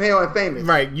 Taysom Hill and famous.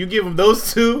 Right. You give him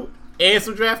those 2 and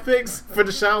some draft picks for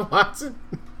Deshaun Watson?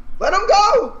 Let him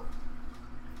go.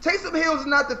 Taysom Hill is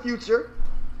not the future.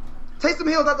 Taysom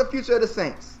Hill is not the future of the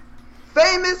Saints.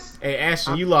 Famous. Hey,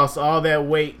 Ashton, you lost all that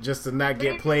weight just to not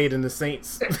get played in the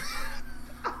Saints.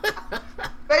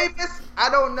 Famous, I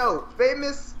don't know.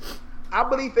 Famous, I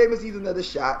believe Famous needs another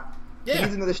shot. Yeah. He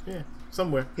needs another shot. Yeah,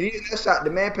 somewhere. He needs another shot. The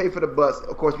man paid for the bus.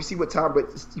 Of course, we see what Tom Brady.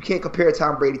 You can't compare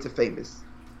Tom Brady to Famous.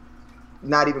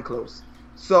 Not even close.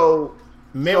 So.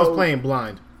 The man was playing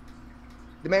blind.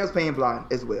 The man was playing blind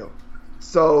as well.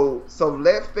 So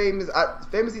let Famous.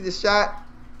 Famous needs a shot.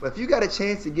 But if you got a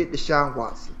chance to get Deshaun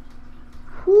Watson,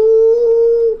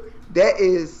 whoo, that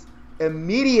is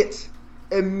immediate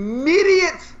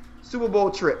Super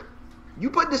Bowl trip. You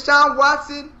put Deshaun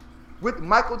Watson with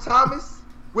Michael Thomas,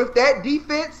 with that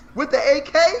defense, with the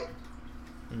AK,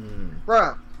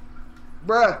 bruh,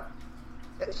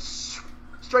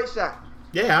 straight shot.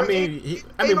 Yeah, I mean,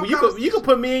 you could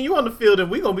put me and you on the field, and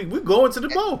we going to the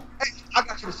bowl. Hey, I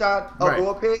got you, Deshaun. Oh, right.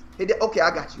 Go up here. Okay, I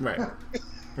got you.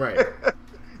 Right.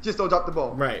 Just don't drop the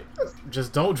ball. Right.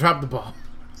 Just don't drop the ball.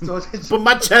 But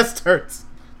my chest hurts.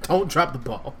 Don't drop the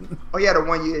ball. Oh, yeah, the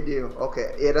 1 year deal.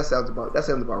 Okay, yeah, that sounds about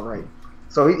right.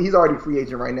 So he's already a free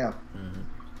agent right now. Mm-hmm.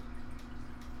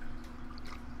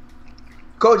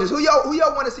 Coaches, who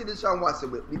y'all want to see Deshaun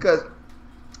Watson with? Because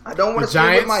I don't want to see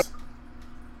him with Miami.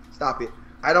 Stop it.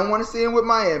 I don't want to see him with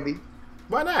Miami.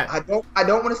 Why not? I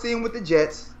don't want to see him with the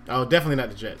Jets. Oh, definitely not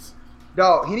the Jets.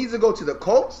 Dog, he needs to go to the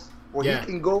Colts, or he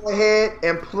can go ahead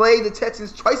and play the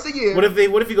Texans twice a year. What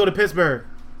if he go to Pittsburgh?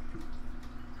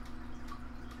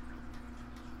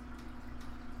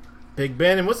 Big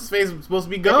Ben and what's his face supposed to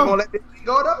be gone? You gonna let Big Ben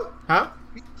go though? Huh?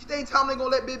 You think Tomlin gonna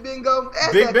let Big Ben go?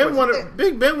 Big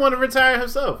Ben want to retire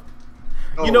himself.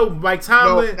 No, you know, Mike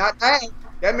Tomlin. No, not that.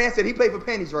 That man said he played for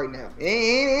pennies right now. He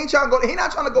ain't trying to go. He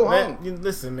not trying to go home.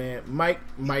 Listen, man. Mike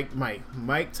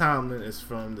Tomlin is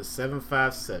from the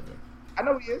 757. I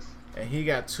know he is. And he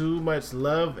got too much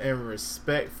love and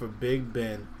respect for Big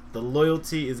Ben. The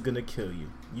loyalty is gonna kill you.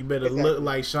 You better look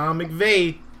like Sean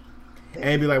McVay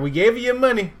and be like, "We gave you your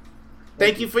money.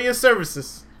 Thank you for your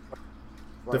services.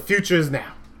 Right. The future is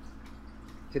now."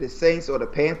 To the Saints or the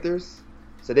Panthers,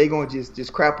 so they gonna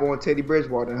just crap on Teddy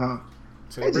Bridgewater, huh?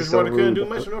 Teddy Bridgewater couldn't do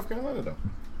much in North Carolina though.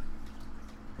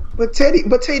 But Teddy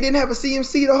didn't have a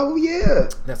CMC the whole year.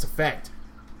 That's a fact.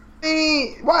 I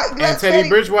mean, why? And Teddy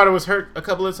Bridgewater was hurt a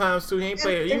couple of times too. He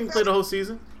didn't play the whole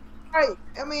season. Right.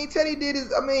 I mean, Teddy did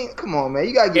his. I mean, come on, man.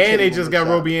 You gotta get. And Teddy they just got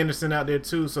Roby Anderson out there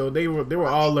too, so they were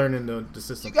all learning the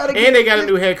system. And they got a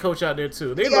new head coach out there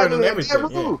too. They learning everything.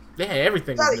 Yeah. They had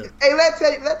everything. Hey, let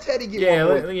Teddy get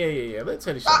one point. Yeah. Let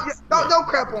Teddy shine. Don't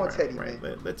crap on Teddy, man.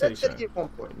 Let Teddy shine. Get 1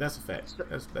 point. That's a fact.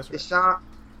 That's right.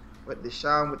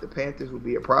 Deshaun with the Panthers would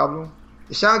be a problem.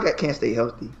 Deshaun can't stay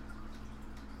healthy.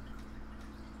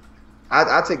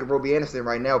 I take a Roby Anderson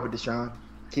right now, but Deshaun,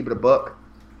 keep it a buck.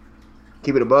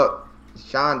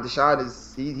 Deshaun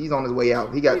is he's on his way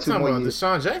out. He got 2 more years.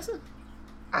 Deshaun Jackson?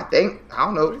 I think. I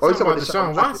don't know. What are you talking about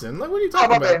Deshaun Watson? Like, what are you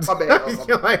talking about? My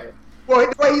bad. Well,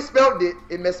 the way he spelled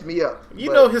it messed me up.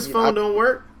 You know his phone don't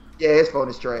work. Yeah, his phone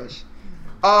is trash.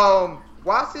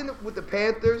 Watson with the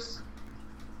Panthers,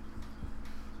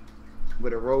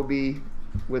 with a Roby,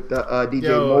 with the DJ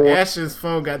Moore. Ashton's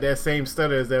phone got that same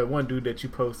stutter as that one dude that you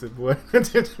posted, boy.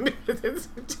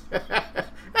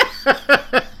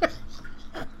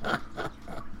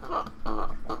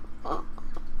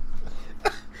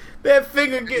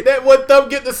 that one thumb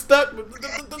getting stuck.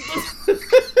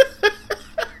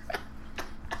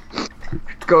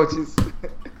 Coaches.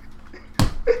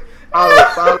 Follow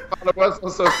us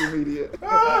on social media.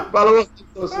 Follow us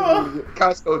on social media.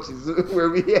 Couch Coaches, where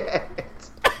we at?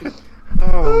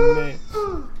 Oh, man.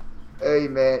 Hey,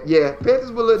 man. Yeah,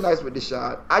 Panthers will look nice with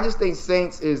Deshaun. I just think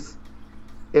Saints is...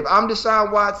 If I'm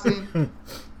Deshaun Watson...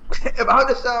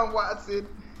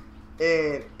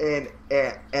 and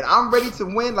I'm ready to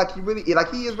win, like he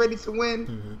is ready to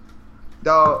win,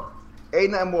 dog,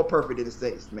 ain't nothing more perfect than the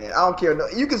Saints, man. I don't care. No,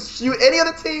 you can shoot any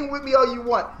other team with me all you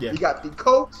want. Yeah. You got the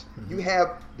coach, you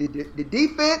have the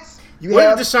defense.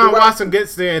 What if Deshaun Watson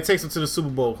gets there and takes him to the Super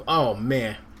Bowl? Oh,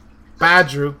 man. Bye,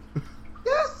 Drew.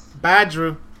 Yes. Bye,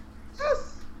 Drew.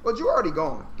 Yes. Well, Drew already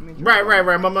gone. Right.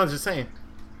 My mom's just saying.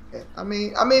 Yeah. I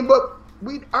mean, but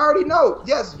I already know.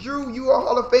 Yes, Drew, you are a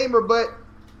Hall of Famer, but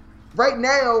right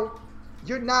now,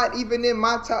 you're not even in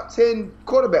my top 10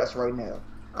 quarterbacks right now.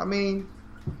 I mean,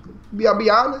 I'll be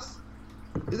honest.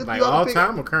 Like all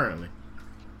time or currently?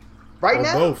 Right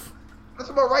now? Both. That's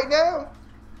about right now.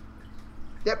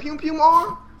 That Pum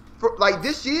arm for like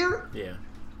this year? Yeah.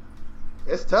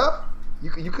 It's tough. You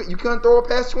couldn't throw it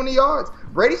past 20 yards.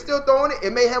 Brady's still throwing it.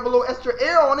 It may have a little extra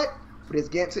air on it, but it's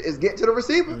getting to the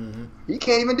receiver. Mm-hmm. He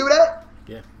can't even do that.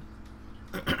 Yeah.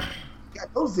 Got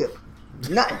no zip.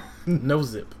 Nothing. No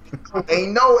zip.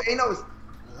 Ain't no.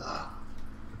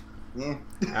 Yeah.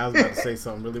 I was about to say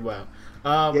something really wild.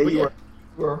 You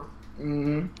were.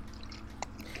 Mm-hmm.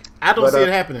 I don't see it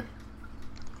happening.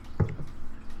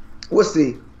 We'll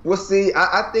see.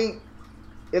 I think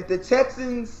if the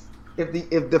Texans, if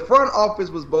the front office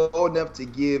was bold enough to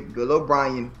give Bill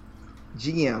O'Brien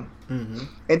GM, and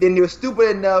then they were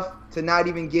stupid enough to not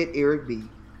even get Eric B.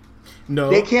 No,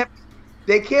 they can't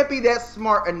be that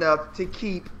smart enough to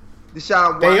keep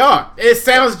Deshaun Watson. They are. It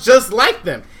sounds just like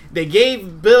them. They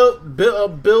gave Bill,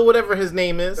 whatever his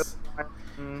name is,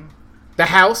 the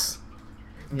house.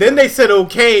 Yeah. Then they said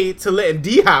okay to letting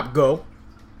D-Hop go.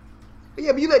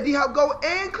 Yeah, but you let D-Hop go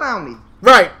and Clowney.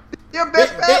 Right. They're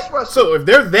best pass rushers. So if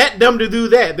they're that dumb to do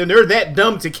that, then they're that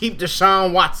dumb to keep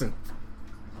Deshaun Watson.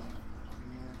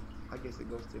 Yeah, I guess it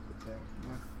goes tit for tat.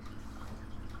 Yeah.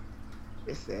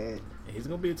 It's sad. He's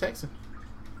gonna be a Texan,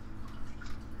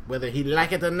 whether he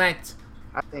like it or not.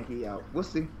 I think he out. We'll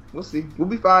see. We'll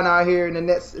be fine out here in the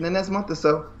next month or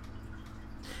so.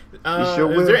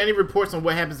 Is there any reports on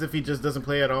what happens if he just doesn't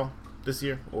play at all this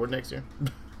year or next year?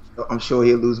 I'm sure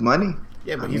he'll lose money.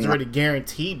 Yeah, but he's already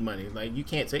guaranteed money. Like, you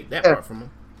can't take that part from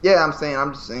him. Yeah, I'm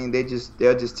just saying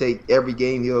they'll just take every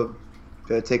game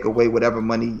they'll take away whatever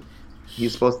money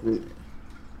he's supposed to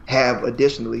have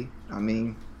additionally. I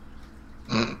mean,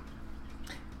 it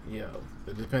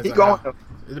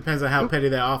depends on how petty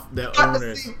that owner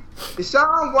is.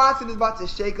 Deshaun Watson is about to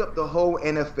shake up the whole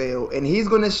NFL, and he's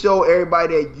going to show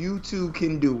everybody that you too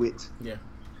can do it. Yeah.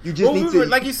 You just need to,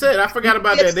 like you said, I forgot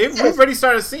about that. We've already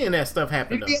started seeing that stuff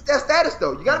happen. You get that status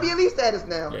though. You got to be elite status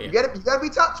now. Yeah. You got to be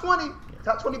top 20,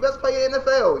 top 20 best player in the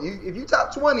NFL. If you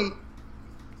top 20.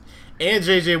 And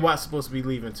JJ Watt's supposed to be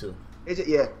leaving too.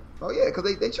 Yeah. Oh yeah, because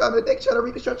they trying to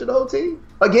restructure the whole team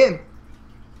again.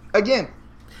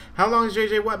 How long has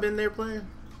JJ Watt been there playing?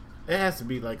 It has to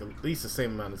be like at least the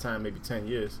same amount of time, maybe 10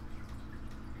 years.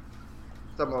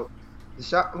 Talking about the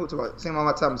shot. Who talking about same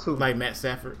amount of time as who? Like Matt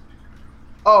Stafford.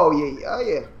 Oh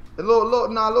yeah. A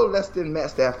little less than Matt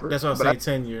Stafford. That's what I'm saying.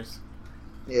 10 years.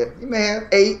 Yeah, he may have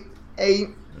 8.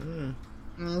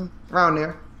 Around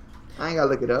there. I ain't gotta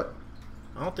look it up.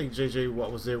 I don't think JJ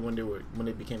Watt was there when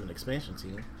they became an expansion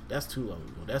team. That's too long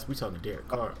ago. We talking Derek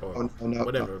Carr or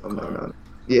whatever. No.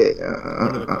 Yeah.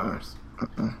 One of the cars.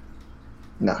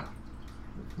 No.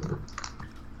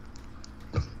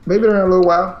 Maybe in a little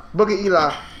while. Book of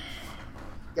Eli.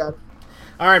 Yeah.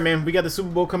 All right, man. We got the Super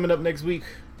Bowl coming up next week.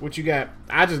 What you got?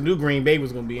 I just knew Green Bay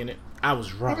was going to be in it. I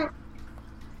was wrong.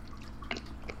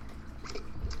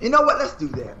 You know what? Let's do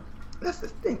that. Let's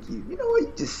just thank you. You know what?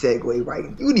 You just segue right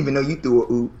in. You wouldn't even know you threw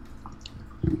a oop.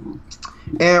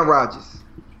 Aaron Rodgers.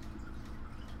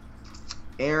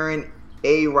 Aaron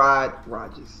A-Rod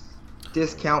Rodgers.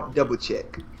 Discount double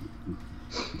check.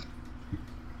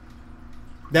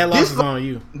 That loss is on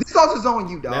you. This loss is on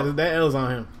you, dog. That L's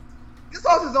on him. This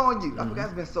loss is on you. I forgot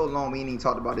it's been so long we ain't even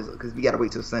talked about this because we got to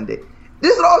wait till Sunday.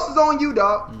 This loss is on you,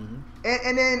 dog.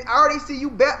 And then I already see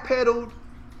you backpedaled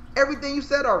everything you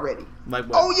said already. Like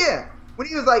what? Oh, yeah. When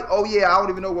he was like, oh, yeah, I don't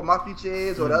even know what my future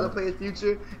is or the other player's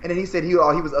future. And then he said he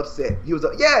was upset. He was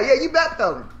like, yeah, you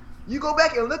backpedaling. You go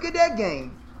back and look at that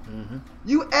game.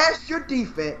 You asked your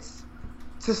defense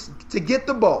to get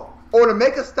the ball or to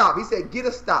make a stop. He said, get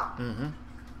a stop.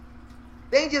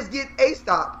 They didn't just get a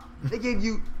stop. They gave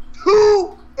you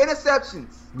 2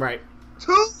 interceptions. Right.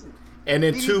 2. And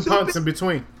then 2 punts in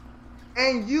between.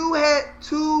 And you had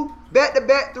 2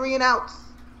 back-to-back 3-and-outs.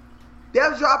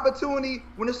 That was your opportunity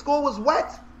when the score was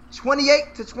what?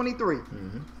 28-23.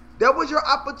 Mm-hmm. That was your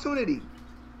opportunity.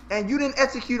 And you didn't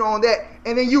execute on that.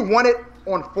 And then you won it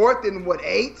on 4th and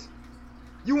 8?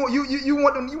 You want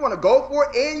to go for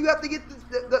it, and you have to get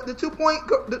the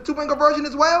 2-point conversion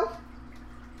as well.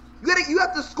 You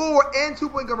have to score and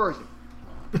 2-point conversion.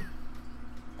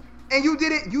 And you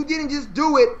didn't just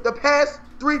do it the past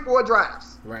 3-4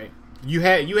 drives. Right. You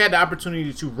had the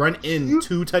opportunity to run in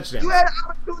 2 touchdowns. You had the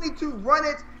opportunity to run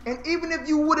it, and even if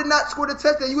you would have not scored a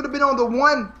touchdown, you would have been on the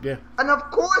 1. Yeah. And of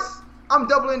course, I'm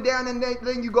doubling down and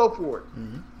letting you go for it.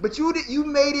 Mm-hmm. But you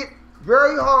made it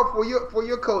very hard for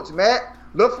your coach, Matt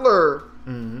LaFleur,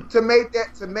 mm-hmm. to make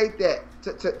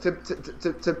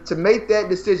that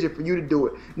decision for you to do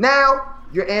it. Now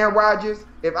you're Aaron Rodgers.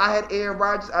 If I had Aaron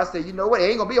Rodgers, I say, you know what? It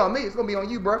ain't gonna be on me. It's gonna be on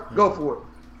you, bro. Mm-hmm. Go for it.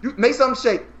 You make something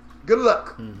shake. Good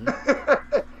luck.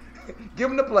 Mm-hmm. Give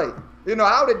him the play.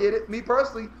 I would have did it, me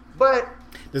personally. But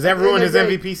does that ruin his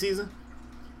MVP season?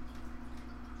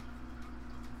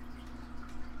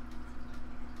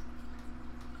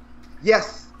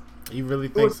 Yes. You really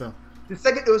think so?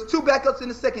 It was 2 backups in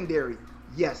the secondary.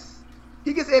 Yes.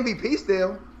 He gets MVP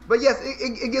still, but yes,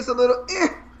 it gets a little.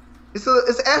 It's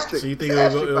an asterisk. So you think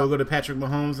it'll go to Patrick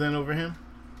Mahomes then over him?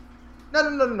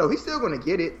 No. He's still going to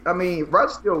get it. I mean,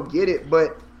 Rodgers still get it,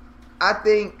 but I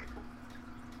think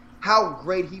how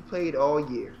great he played all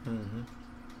year. Mm-hmm.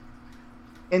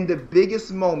 In the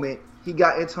biggest moment, he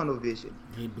got in tunnel vision.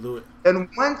 He blew it. And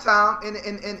one time in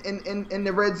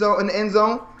the red zone, in the end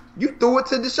zone, you threw it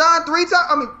to Deshaun 3 times.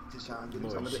 I mean, Deshaun.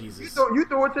 Lord Jesus. You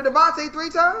threw it to Devontae 3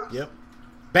 times. Yep.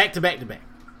 Back to back.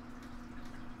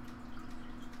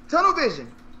 Tunnel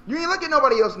vision. You ain't look at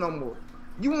nobody else no more.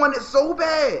 You want it so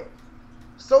bad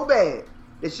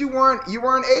that you weren't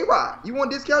A-Rod. You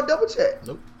want discount double check.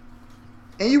 Nope.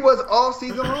 And you was all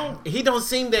season long. He don't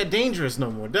seem that dangerous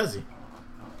no more, does he?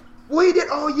 Well, he did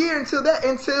all year until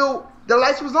the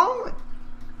lights was on.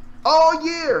 All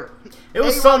year. It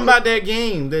was something about that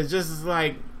game that just is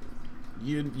like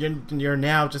you're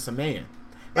now just a man.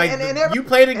 Like you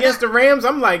played against the Rams.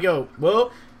 I'm like, yo,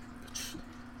 well,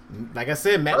 like I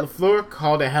said, Matt LaFleur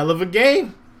called a hell of a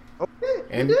game. Okay,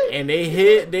 and they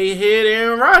hit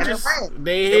Aaron Rodgers.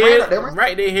 They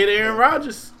hit Aaron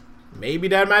Rodgers. Maybe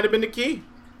that might have been the key.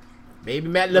 Maybe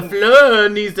Matt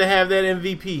LaFleur needs to have that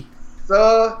MVP.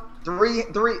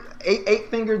 Eight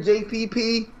finger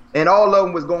JPP, and all of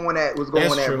them was going at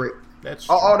Rick. That's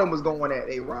true. All of them was going at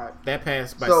A-Rod. That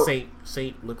pass by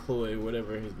Saint LaCroix,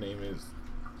 whatever his name is,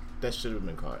 that should have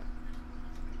been caught.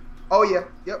 Oh yeah,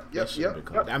 yep.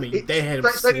 I mean, they had him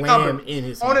slam in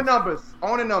his hands.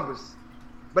 On the numbers.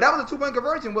 But that was a 2-point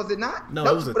conversion, was it not? No,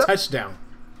 it was a touchdown.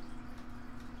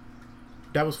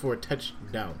 That was for a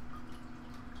touchdown.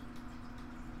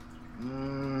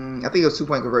 I think it was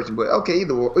 2-point conversion, but okay,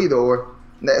 either or.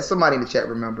 Somebody in the chat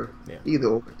remember. Yeah. Either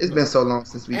or. It's been so long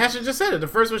since we. Asher just said it. The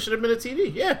first one should have been a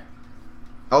TD. Yeah.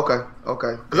 Okay.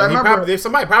 Because I remember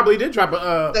somebody probably did drop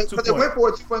a 2 point. They went for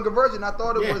a 2-point conversion. I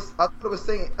thought it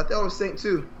was Saint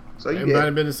too. So it might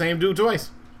have been the same dude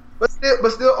twice. But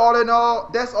still, all in all,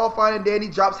 that's all fine and dandy.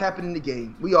 Drops happen in the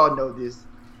game. We all know this.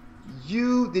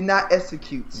 You did not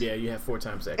execute. Yeah, you had 4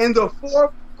 times that. In the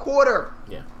 4th quarter.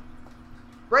 Yeah.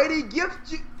 Brady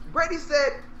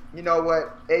said, you know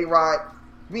what, A-Rod,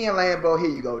 me and Lambeau, here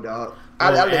you go, dog.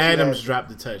 Adams dropped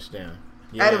the touchdown.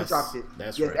 Yes, Adams dropped it.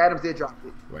 That's right. Yes, Adams did drop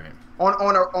it. Right.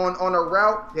 On a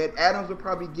route that Adams would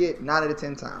probably get 9 out of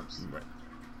 10 times. Right.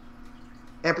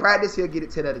 In practice, he'll get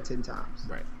it 10 out of 10 times.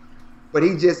 Right. But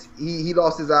he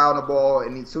lost his eye on the ball,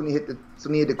 and he soon hit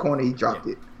the corner, he dropped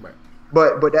it. Right.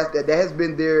 But that has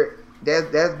been their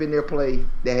play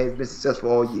that has been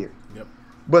successful all year. Yep.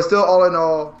 But still, all in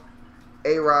all,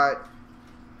 A-Rod,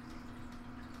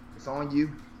 it's on you.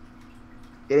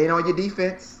 It ain't on your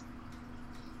defense.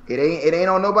 It ain't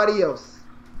on nobody else.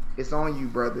 It's on you,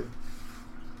 brother.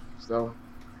 So,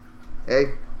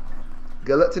 hey,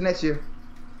 good luck to next year.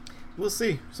 We'll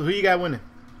see. So who you got winning?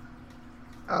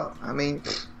 Oh, I mean,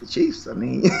 the Chiefs. I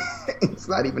mean, it's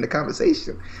not even a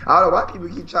conversation. I don't know why people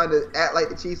keep trying to act like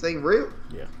the Chiefs ain't real.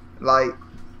 Yeah. Like,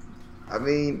 I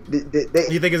mean,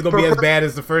 you think it's gonna be as bad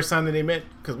as the first time that they met?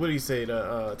 Because what do you say?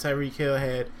 Tyreek Hill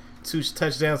had 2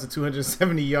 touchdowns and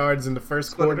 270 yards in the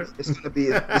first quarter. It's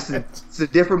a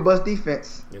different bus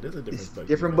defense. It is a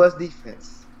different bus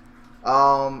defense.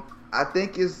 I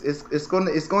think it's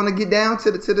gonna get down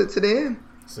to the end.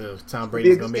 So Tom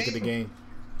Brady's gonna make it a game.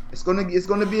 It's gonna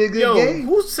be a good game.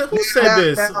 Who said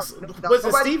this? Was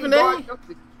it Stephen A?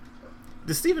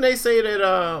 Did Stephen A. say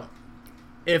that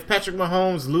if Patrick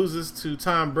Mahomes loses to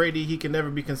Tom Brady, he can never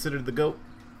be considered the GOAT?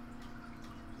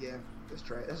 Yeah, that's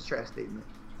trash. That's a trash statement.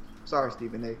 Sorry,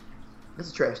 Stephen A. That's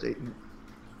a trash statement.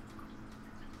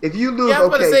 If you lose, I was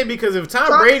about to say, because if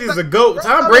Tom Brady's the GOAT,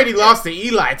 Tom Brady lost to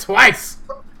Eli twice.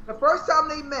 The first time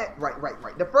they met, right.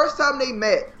 The first time they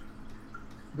met,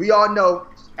 we all know,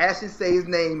 Ashton say his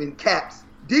name in caps.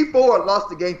 D Ford lost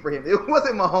the game for him. It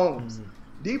wasn't Mahomes. Mm-hmm.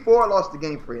 D Ford lost the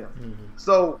game for him. Mm-hmm.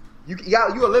 So you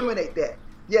eliminate that.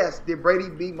 Yes, did Brady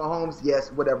beat Mahomes?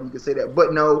 Yes, whatever, you can say that.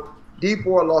 But no, D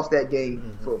Ford lost that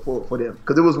game for them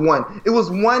because it was won. It was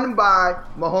won by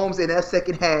Mahomes in that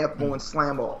second half going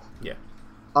slam off. Yeah.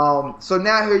 So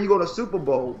now here you go to Super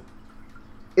Bowl.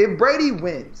 If Brady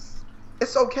wins,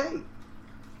 it's okay.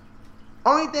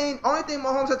 Only thing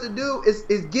Mahomes has to do is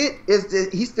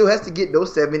he still has to get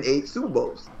those 7-8 Super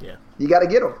Bowls. Yeah. You got to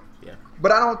get them. Yeah.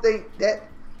 But I don't think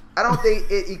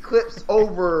it eclipses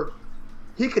over.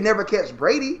 He could never catch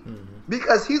Brady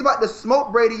because he's about to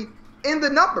smoke Brady in the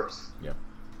numbers. Yeah.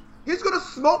 He's going to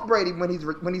smoke Brady when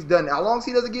he's done. As long as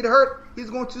he doesn't get hurt, he's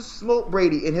going to smoke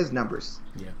Brady in his numbers.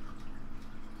 Yeah.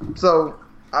 So,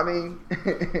 I mean,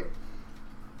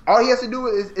 all he has to do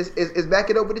is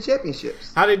back it up with the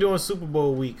championships. How they doing Super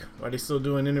Bowl week? Are they still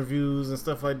doing interviews and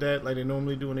stuff like that, like they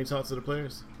normally do when they talk to the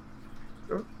players?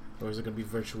 Sure. Or is it going to be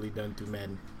virtually done through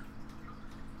Madden?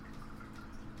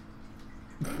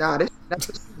 Nah, that's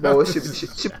the Super Bowl.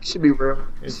 It should be real.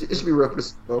 It should be real for the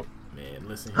Super Bowl. Man,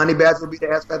 listen. Honey Badger will be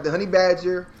the X Factor. Honey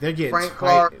Badger. They're getting Frank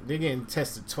Clark. They're getting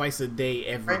tested twice a day,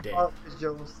 every day. Clark,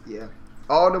 Jones, yeah.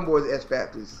 All them boys X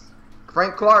Factors.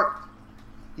 Frank Clark,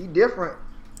 he different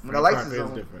when the lights is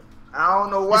on. Different. I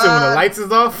don't know why. You said when the lights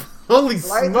is off? Holy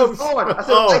smokes! I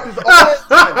said the lights is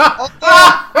on.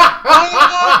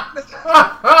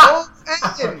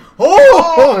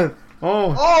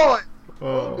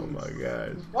 Oh my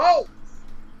gosh. Whoa.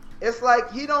 It's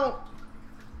like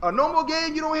a normal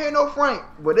game, you don't hear no Frank.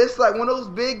 But it's like one of those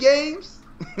big games.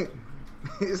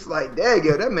 It's like,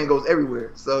 daggone, that man goes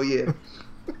everywhere. So, yeah.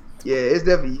 Yeah, it's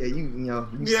definitely,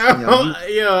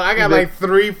 I got like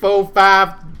 3, 4,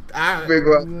 5.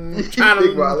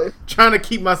 Trying to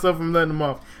keep myself from letting them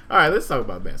off. All right, let's talk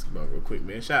about basketball real quick,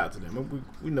 man. Shout out to them.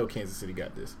 We know Kansas City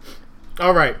got this.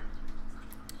 All right.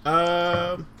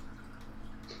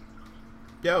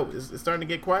 Yo, it's starting to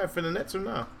get quiet for the Nets or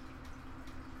not?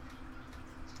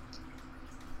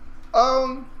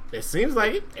 It seems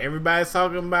like it. Everybody's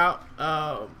talking about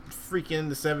freaking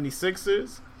the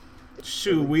 76ers.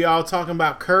 Shoot, we all talking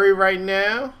about Curry right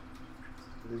now.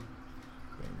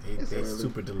 They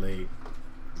super delayed.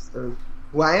 Who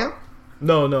I am?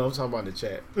 No, I'm talking about the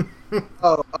chat.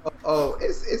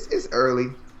 It's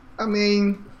early. I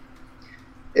mean,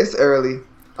 it's early.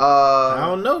 I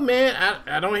don't know, man.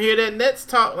 I don't hear that Nets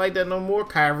talk like that no more.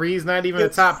 Kyrie's not even a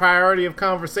top priority of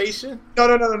conversation. No.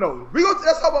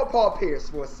 Let's talk about Paul Pierce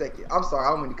for a second. I'm sorry,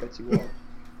 I don't mean to cut you off.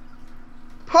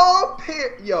 Paul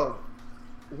Pierce, yo.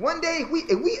 One day, if we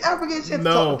ever get a chance to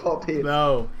talk to Paul Pierce,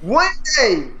 one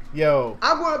day, yo,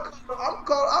 I'm gonna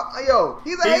call.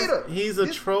 He's a hater. He's a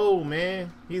troll,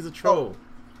 man. He's a troll.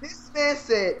 This man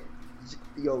said,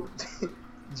 yo.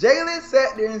 Jalen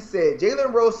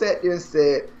Rose sat there and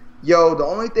said, yo, the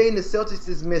only thing the Celtics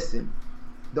is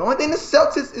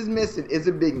missing is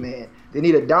a big man. They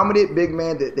need a dominant big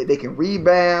man that they can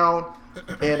rebound.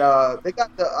 And they got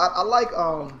I like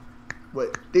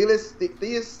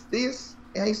Theus,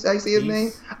 how you say his name?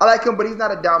 I like him, but he's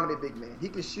not a dominant big man. He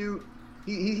can shoot.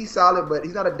 He's solid, but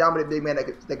he's not a dominant big man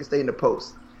that can stay in the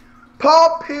post.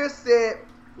 Paul Pierce said,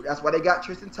 that's why they got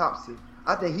Tristan Thompson.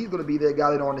 I think he's going to be their guy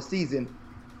later on the season.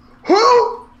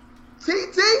 Who?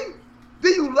 TT? Do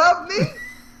you love me?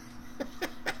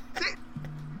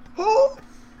 Who?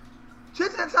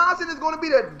 Tristan Thompson is going to be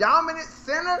the dominant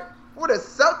center for the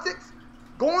Celtics?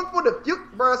 Going for the future?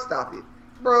 Bro, stop it.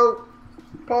 Bro,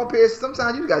 Paul Pierce,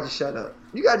 sometimes you got to shut up.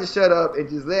 You got to shut up and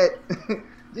just let...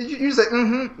 you say,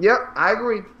 yep, I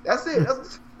agree. That's it.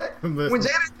 When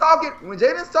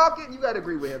Jaden's talking, you got to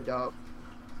agree with him, dog.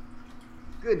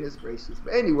 Goodness gracious.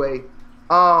 But anyway,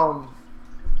 I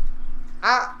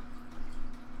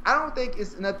don't think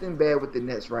it's nothing bad with the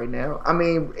Nets right now. I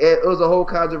mean, it was a whole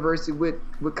controversy with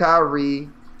Kyrie.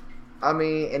 I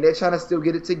mean, and they're trying to still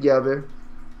get it together.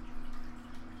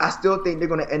 I still think they're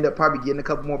going to end up probably getting a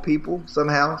couple more people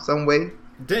somehow, some way.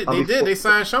 They did. They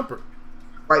signed Shumpert.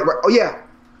 Right. Oh yeah,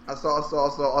 I saw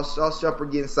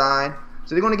Shumpert getting signed.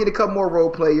 So they're going to get a couple more role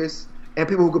players and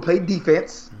people who can play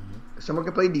defense. Shumpert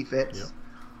can play defense. Yep.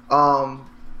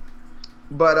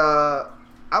 But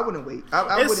I wouldn't wait.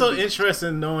 It's so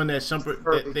interesting knowing that Shumpert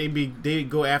that they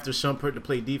go after Shumpert to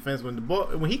play defense when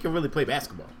he can really play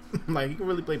basketball. Like he can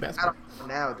really play basketball. I don't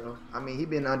know now though. I mean, he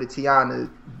been under Tiana,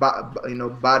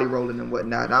 body rolling and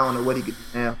whatnot. I don't know what he could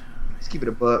do now. Just keep it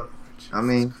a buck.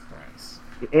 Jesus Christ.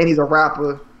 And he's a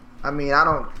rapper. I mean, I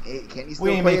don't. Can he still?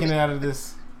 We ain't making it out of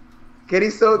this. Can he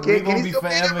still? Can he still be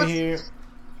forever here?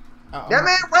 That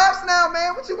man raps now,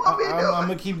 man. What you want me to do? I'm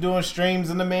gonna keep doing streams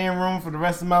in the man room for the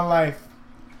rest of my life.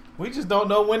 We just don't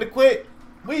know when to quit.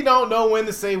 We don't know when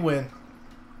to say when.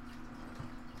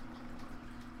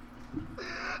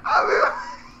 I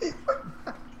mean,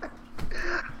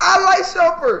 I like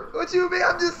Shumpert. What you mean?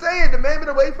 I'm just saying the man been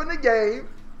away from the game.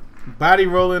 Body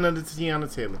rolling under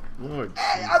Tiana Taylor. Lord.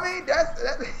 I mean, that's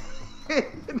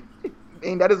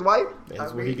ain't that his wife?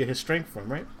 That's where he get his strength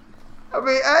from, right? I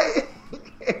mean,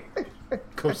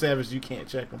 Coach Savage, you can't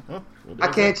check him. Huh? Well, I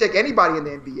can't check anybody in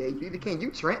the NBA. Neither can you,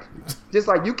 Trent. Just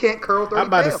like you can't curl 30 I'm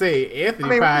about pounds. to say,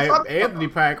 Anthony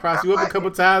probably crossed you up a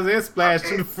couple times and splashed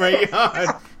to the front yard.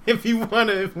 If we want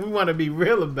to be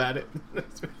real about it.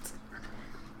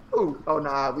 Ooh,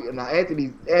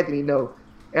 Anthony, no.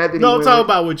 Anthony. No, I'm talking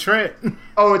about with Trent.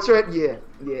 Oh, with Trent, yeah.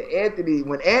 Anthony,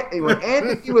 when Anthony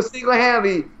was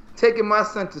single-handedly taking my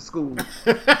son to school.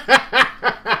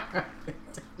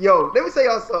 Yo, let me tell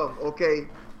y'all something, okay?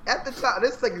 At the time,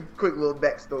 let's take a quick little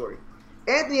backstory.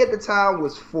 Anthony at the time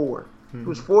was 4. He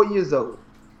was 4 years old.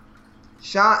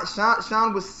 Sean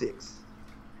was 6.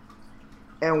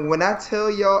 And when I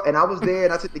tell y'all, and I was there,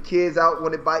 and I took the kids out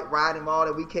on the bike ride and all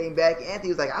that, we came back. Anthony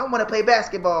was like, I want to play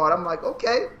basketball. And I'm like,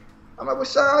 okay. I'm like, well,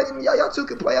 Sean, y'all two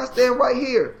can play. I stand right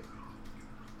here.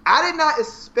 I did not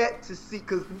expect to see,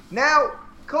 because now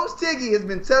Coach Tiggy has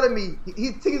been telling me,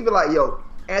 Tiggy's been like, yo,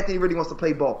 Anthony really wants to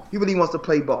play ball. He really wants to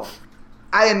play ball.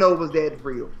 I didn't know it was that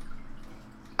real.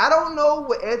 I don't know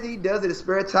what Anthony does in his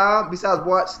spare time besides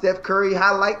watch Steph Curry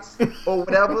highlights or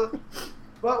whatever.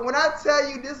 But when I tell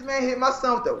you this man hit my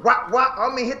son with the rock,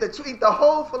 hit the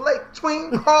whole fillet,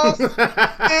 tween cross, and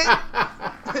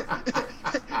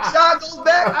Sean goes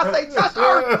back, I say, touch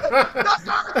her.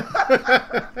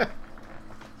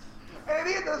 And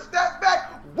he hit the step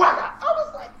back, whack. I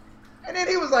was like, and then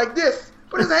he was like this,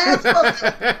 put his hands up.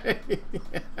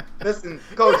 Listen,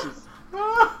 coaches, you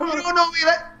don't know me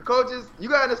that. Coaches, you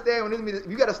gotta understand when this means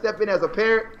you gotta step in as a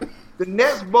parent. The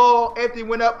next ball, Anthony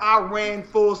went up, I ran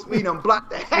full speed and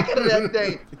blocked the heck out of that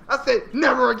thing. I said,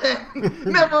 never again.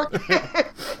 Never again.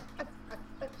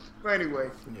 But anyway,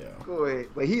 go ahead.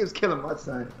 But he was killing my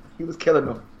son. He was killing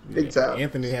him. Big time.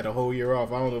 Anthony had a whole year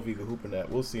off. I don't know if he could hoop in that.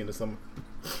 We'll see in the summer.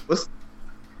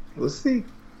 We'll see.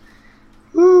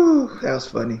 Woo, that was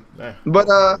funny. But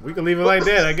we can leave it like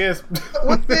that, I guess.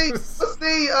 We'll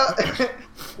see.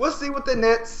 We'll see with the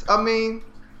Nets. I mean,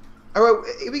 all right,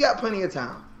 we got plenty of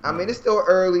time. I mean, it's still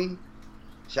early.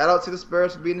 Shout out to the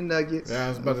Spurs for beating the Nuggets. Yeah, I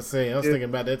was about to say. I was thinking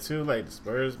about that too. Like the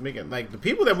Spurs making the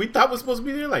people that we thought was supposed to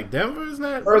be there. Like Denver is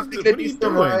not. What are you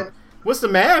doing? Run. What's the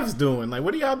Mavs doing? Like,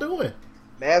 what are y'all doing?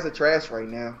 Mavs are trash right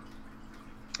now.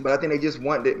 But I think they just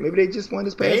won it. Maybe they just won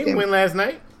this past game. They didn't win last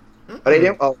night. Oh, they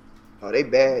didn't. Oh, they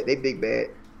bad. They big bad.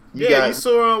 You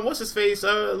saw what's his face?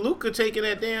 Luka taking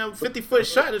that damn 50-foot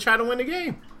shot to try to win the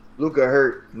game. Luka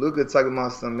hurt. Luka talking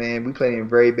about some man. We playing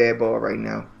very bad ball right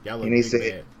now. Y'all look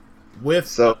bad.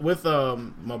 With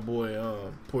my boy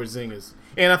Porzingis,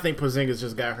 and I think Porzingis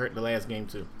just got hurt the last game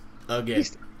too. Again,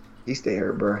 he stay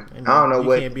hurt, bro. I don't know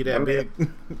what. He can't be that big.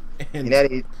 And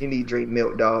that you need to drink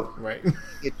milk, dog. Right.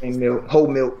 Drink milk, whole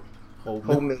milk,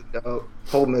 dog.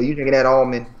 Whole milk. You drinking that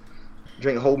almond?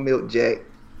 Drink whole milk, Jack.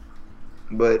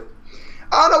 But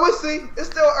I don't know. We'll see. It's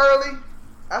still early.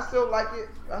 I still like it.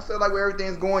 I still like where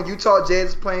everything's going. Utah Jazz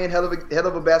is playing hell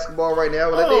of a basketball right now.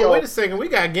 Wait a second. We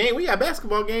got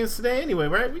basketball games today anyway,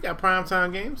 right? We got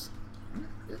primetime games.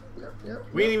 Yep.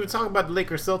 We didn't even talk about the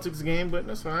Lakers Celtics game, but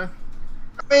that's fine.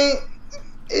 I mean,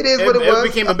 it is what it was. It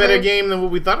became a better game than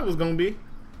what we thought it was going to be.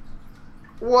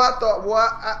 Well,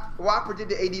 I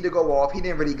predicted AD to go off. He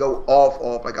didn't really go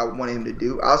off like I wanted him to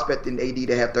do. I was expecting AD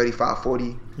to have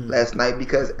 35-40 last night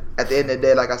because at the end of the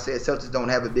day, like I said, Celtics don't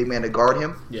have a big man to guard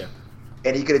him. Yeah.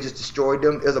 And he could have just destroyed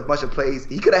them. There was a bunch of plays.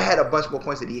 He could have had a bunch more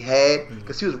points that he had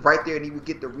because he was right there and he would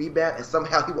get the rebound and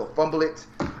somehow he would fumble it.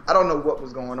 I don't know what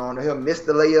was going on. He'll miss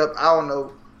the layup. I don't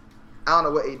know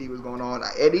what AD was going on.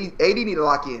 AD need to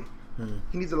lock in.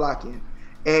 He needs to lock in.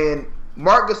 And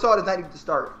Marc Gasol does not need to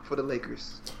start for the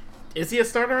Lakers. Is he a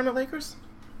starter on the Lakers?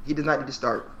 He does not need to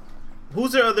start.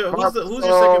 Who's your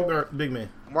second big man?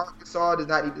 Marc Gasol does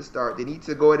not need to start. They need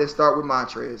to go ahead and start with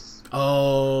Montrez.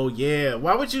 Oh yeah.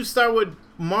 Why would you start with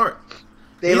Marc?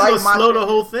 He's gonna slow the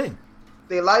whole thing.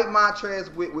 they like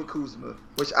Montrez with Kuzma,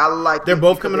 which I like. They're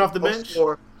both coming off the bench.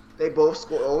 They both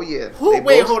score. Oh yeah.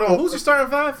 Wait, hold on. Who's your starting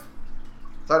five?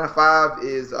 Starting five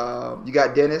is you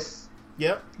got Dennis.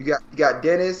 Yep. You got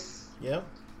Dennis. Yep.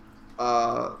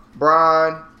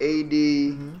 Bron, AD,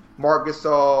 Marc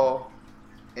Gasol,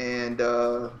 and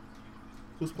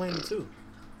who's playing the two?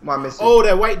 Who am I missing? Oh,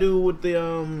 that white dude with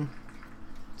the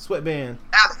sweatband.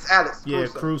 Alex. Yeah,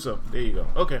 Caruso. There you go.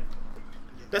 Okay,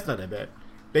 that's not that bad.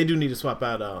 They do need to swap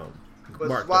out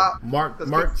Mark.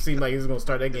 Mark seemed like he's gonna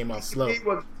start that game off slow.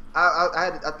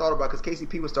 I thought about because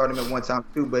KCP was starting him at one time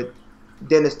too, but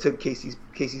Dennis took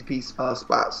KCP's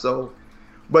spot. So,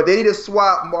 but they need to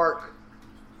swap Mark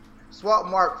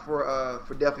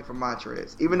for definitely for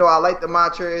Montrez. Even though I like the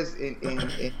Montrez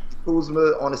and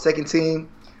Kuzma on the second team,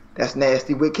 that's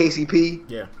nasty with KCP.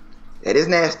 Yeah, that is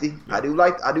nasty. Yeah. I do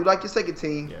like your second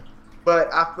team. Yeah,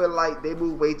 but I feel like they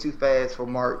move way too fast for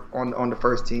Mark on the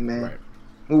first team, man. Right.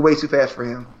 Move way too fast for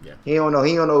him. Yeah. He don't know.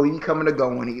 He coming or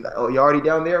going. He like, oh, you already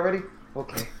down there already?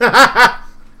 Okay.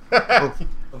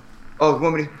 oh,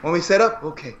 want me to set up?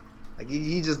 Okay. Like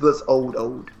he just looks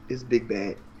old. It's big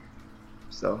bad.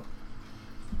 So,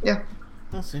 yeah.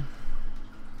 We'll see.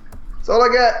 That's all I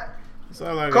got. That's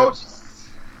all I got.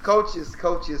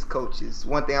 Coaches.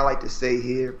 One thing I like to say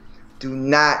here: do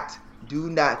not.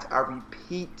 I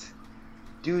repeat,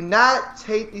 do not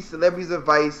take these celebrities'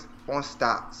 advice on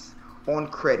stocks, on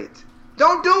credit.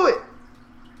 Don't do it.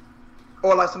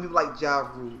 Or like some people like Ja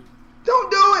Rule. Don't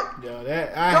do it.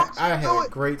 Yeah, I had a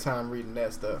great time reading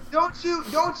that stuff. Don't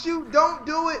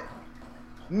do it.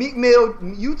 Meek Mill,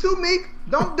 you too, Meek.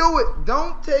 Don't do it.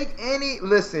 Don't take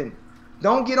listen.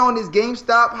 Don't get on this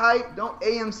GameStop hype. Don't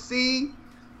AMC.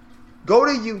 Go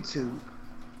to YouTube.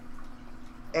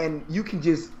 And you can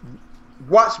just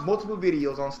watch multiple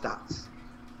videos on stocks.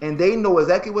 And they know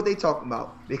exactly what they're talking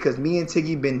about because me and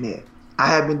Tiggy been there. I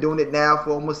have been doing it now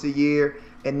for almost a year,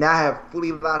 and now I have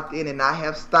fully locked in, and I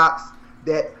have stocks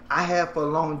that I have for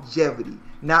longevity,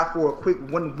 not for a quick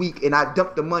 1 week, and I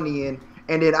dump the money in,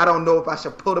 and then I don't know if I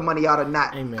should pull the money out or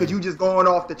not because you just going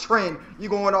off the trend. You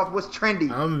going off what's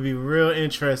trendy. I'm gonna be real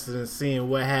interested in seeing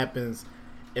what happens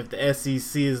if the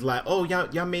SEC is like, oh,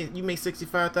 you made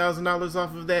 $65,000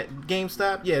 off of that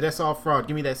GameStop? Yeah, that's all fraud.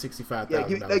 Give me that $65,000. Yeah,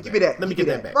 give me that. Let me get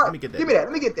that back. Right. Let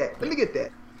me get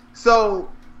that. So,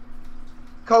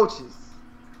 coaches,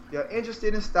 you're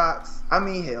interested in stocks. I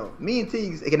mean, hell, me and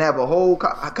T can have a whole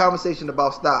conversation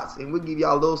about stocks, and we'll give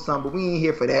y'all a little something, but we ain't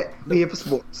here for that. We here for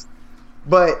sports.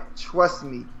 But trust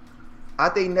me, I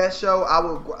think next show,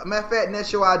 matter of fact, next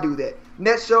show I do that.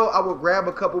 Next show, I will grab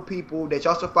a couple people that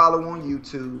y'all should follow on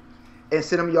YouTube and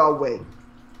send them y'all way.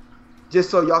 Just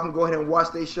so y'all can go ahead and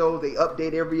watch their shows. They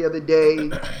update every other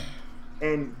day.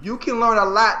 And you can learn a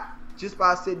lot just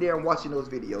by sitting there and watching those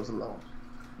videos alone.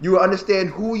 You will understand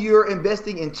who you're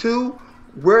investing into,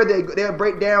 where they'll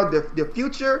break down the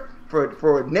future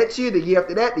for next year, the year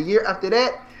after that, the year after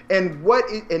that, and what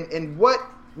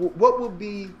will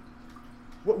be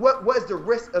what is the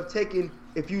risk of taking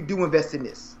if you do invest in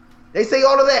this. They say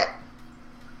all of that.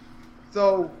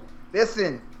 So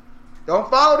listen, don't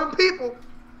follow them people.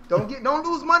 Don't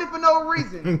lose money for no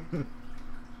reason.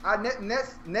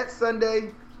 Next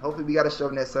Sunday, hopefully we got a show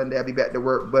next Sunday. I'll be back to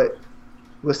work, but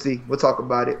we'll see. We'll talk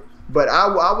about it. But I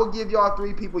will give y'all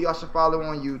 3 people y'all should follow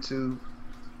on YouTube.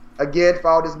 Again,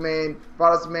 follow this man.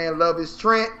 Love is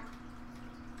Trent.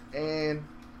 And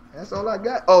that's all I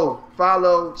got. Oh,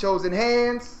 follow Chosen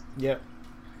Hands. Yep.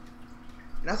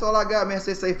 And that's all I got, man.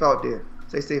 Stay safe out there.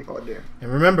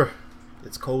 And remember,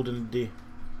 it's cold in the D.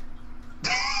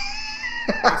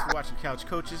 Thanks for watching Couch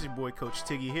Coaches. Your boy Coach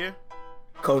Tiggy here.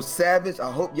 Coach Savage,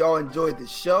 I hope y'all enjoyed the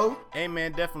show. Hey,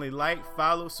 man, definitely like,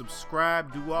 follow,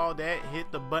 subscribe, do all that.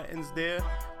 Hit the buttons there.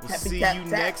 We'll see you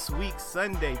next week,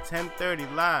 Sunday,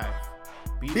 10:30 live.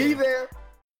 Be there.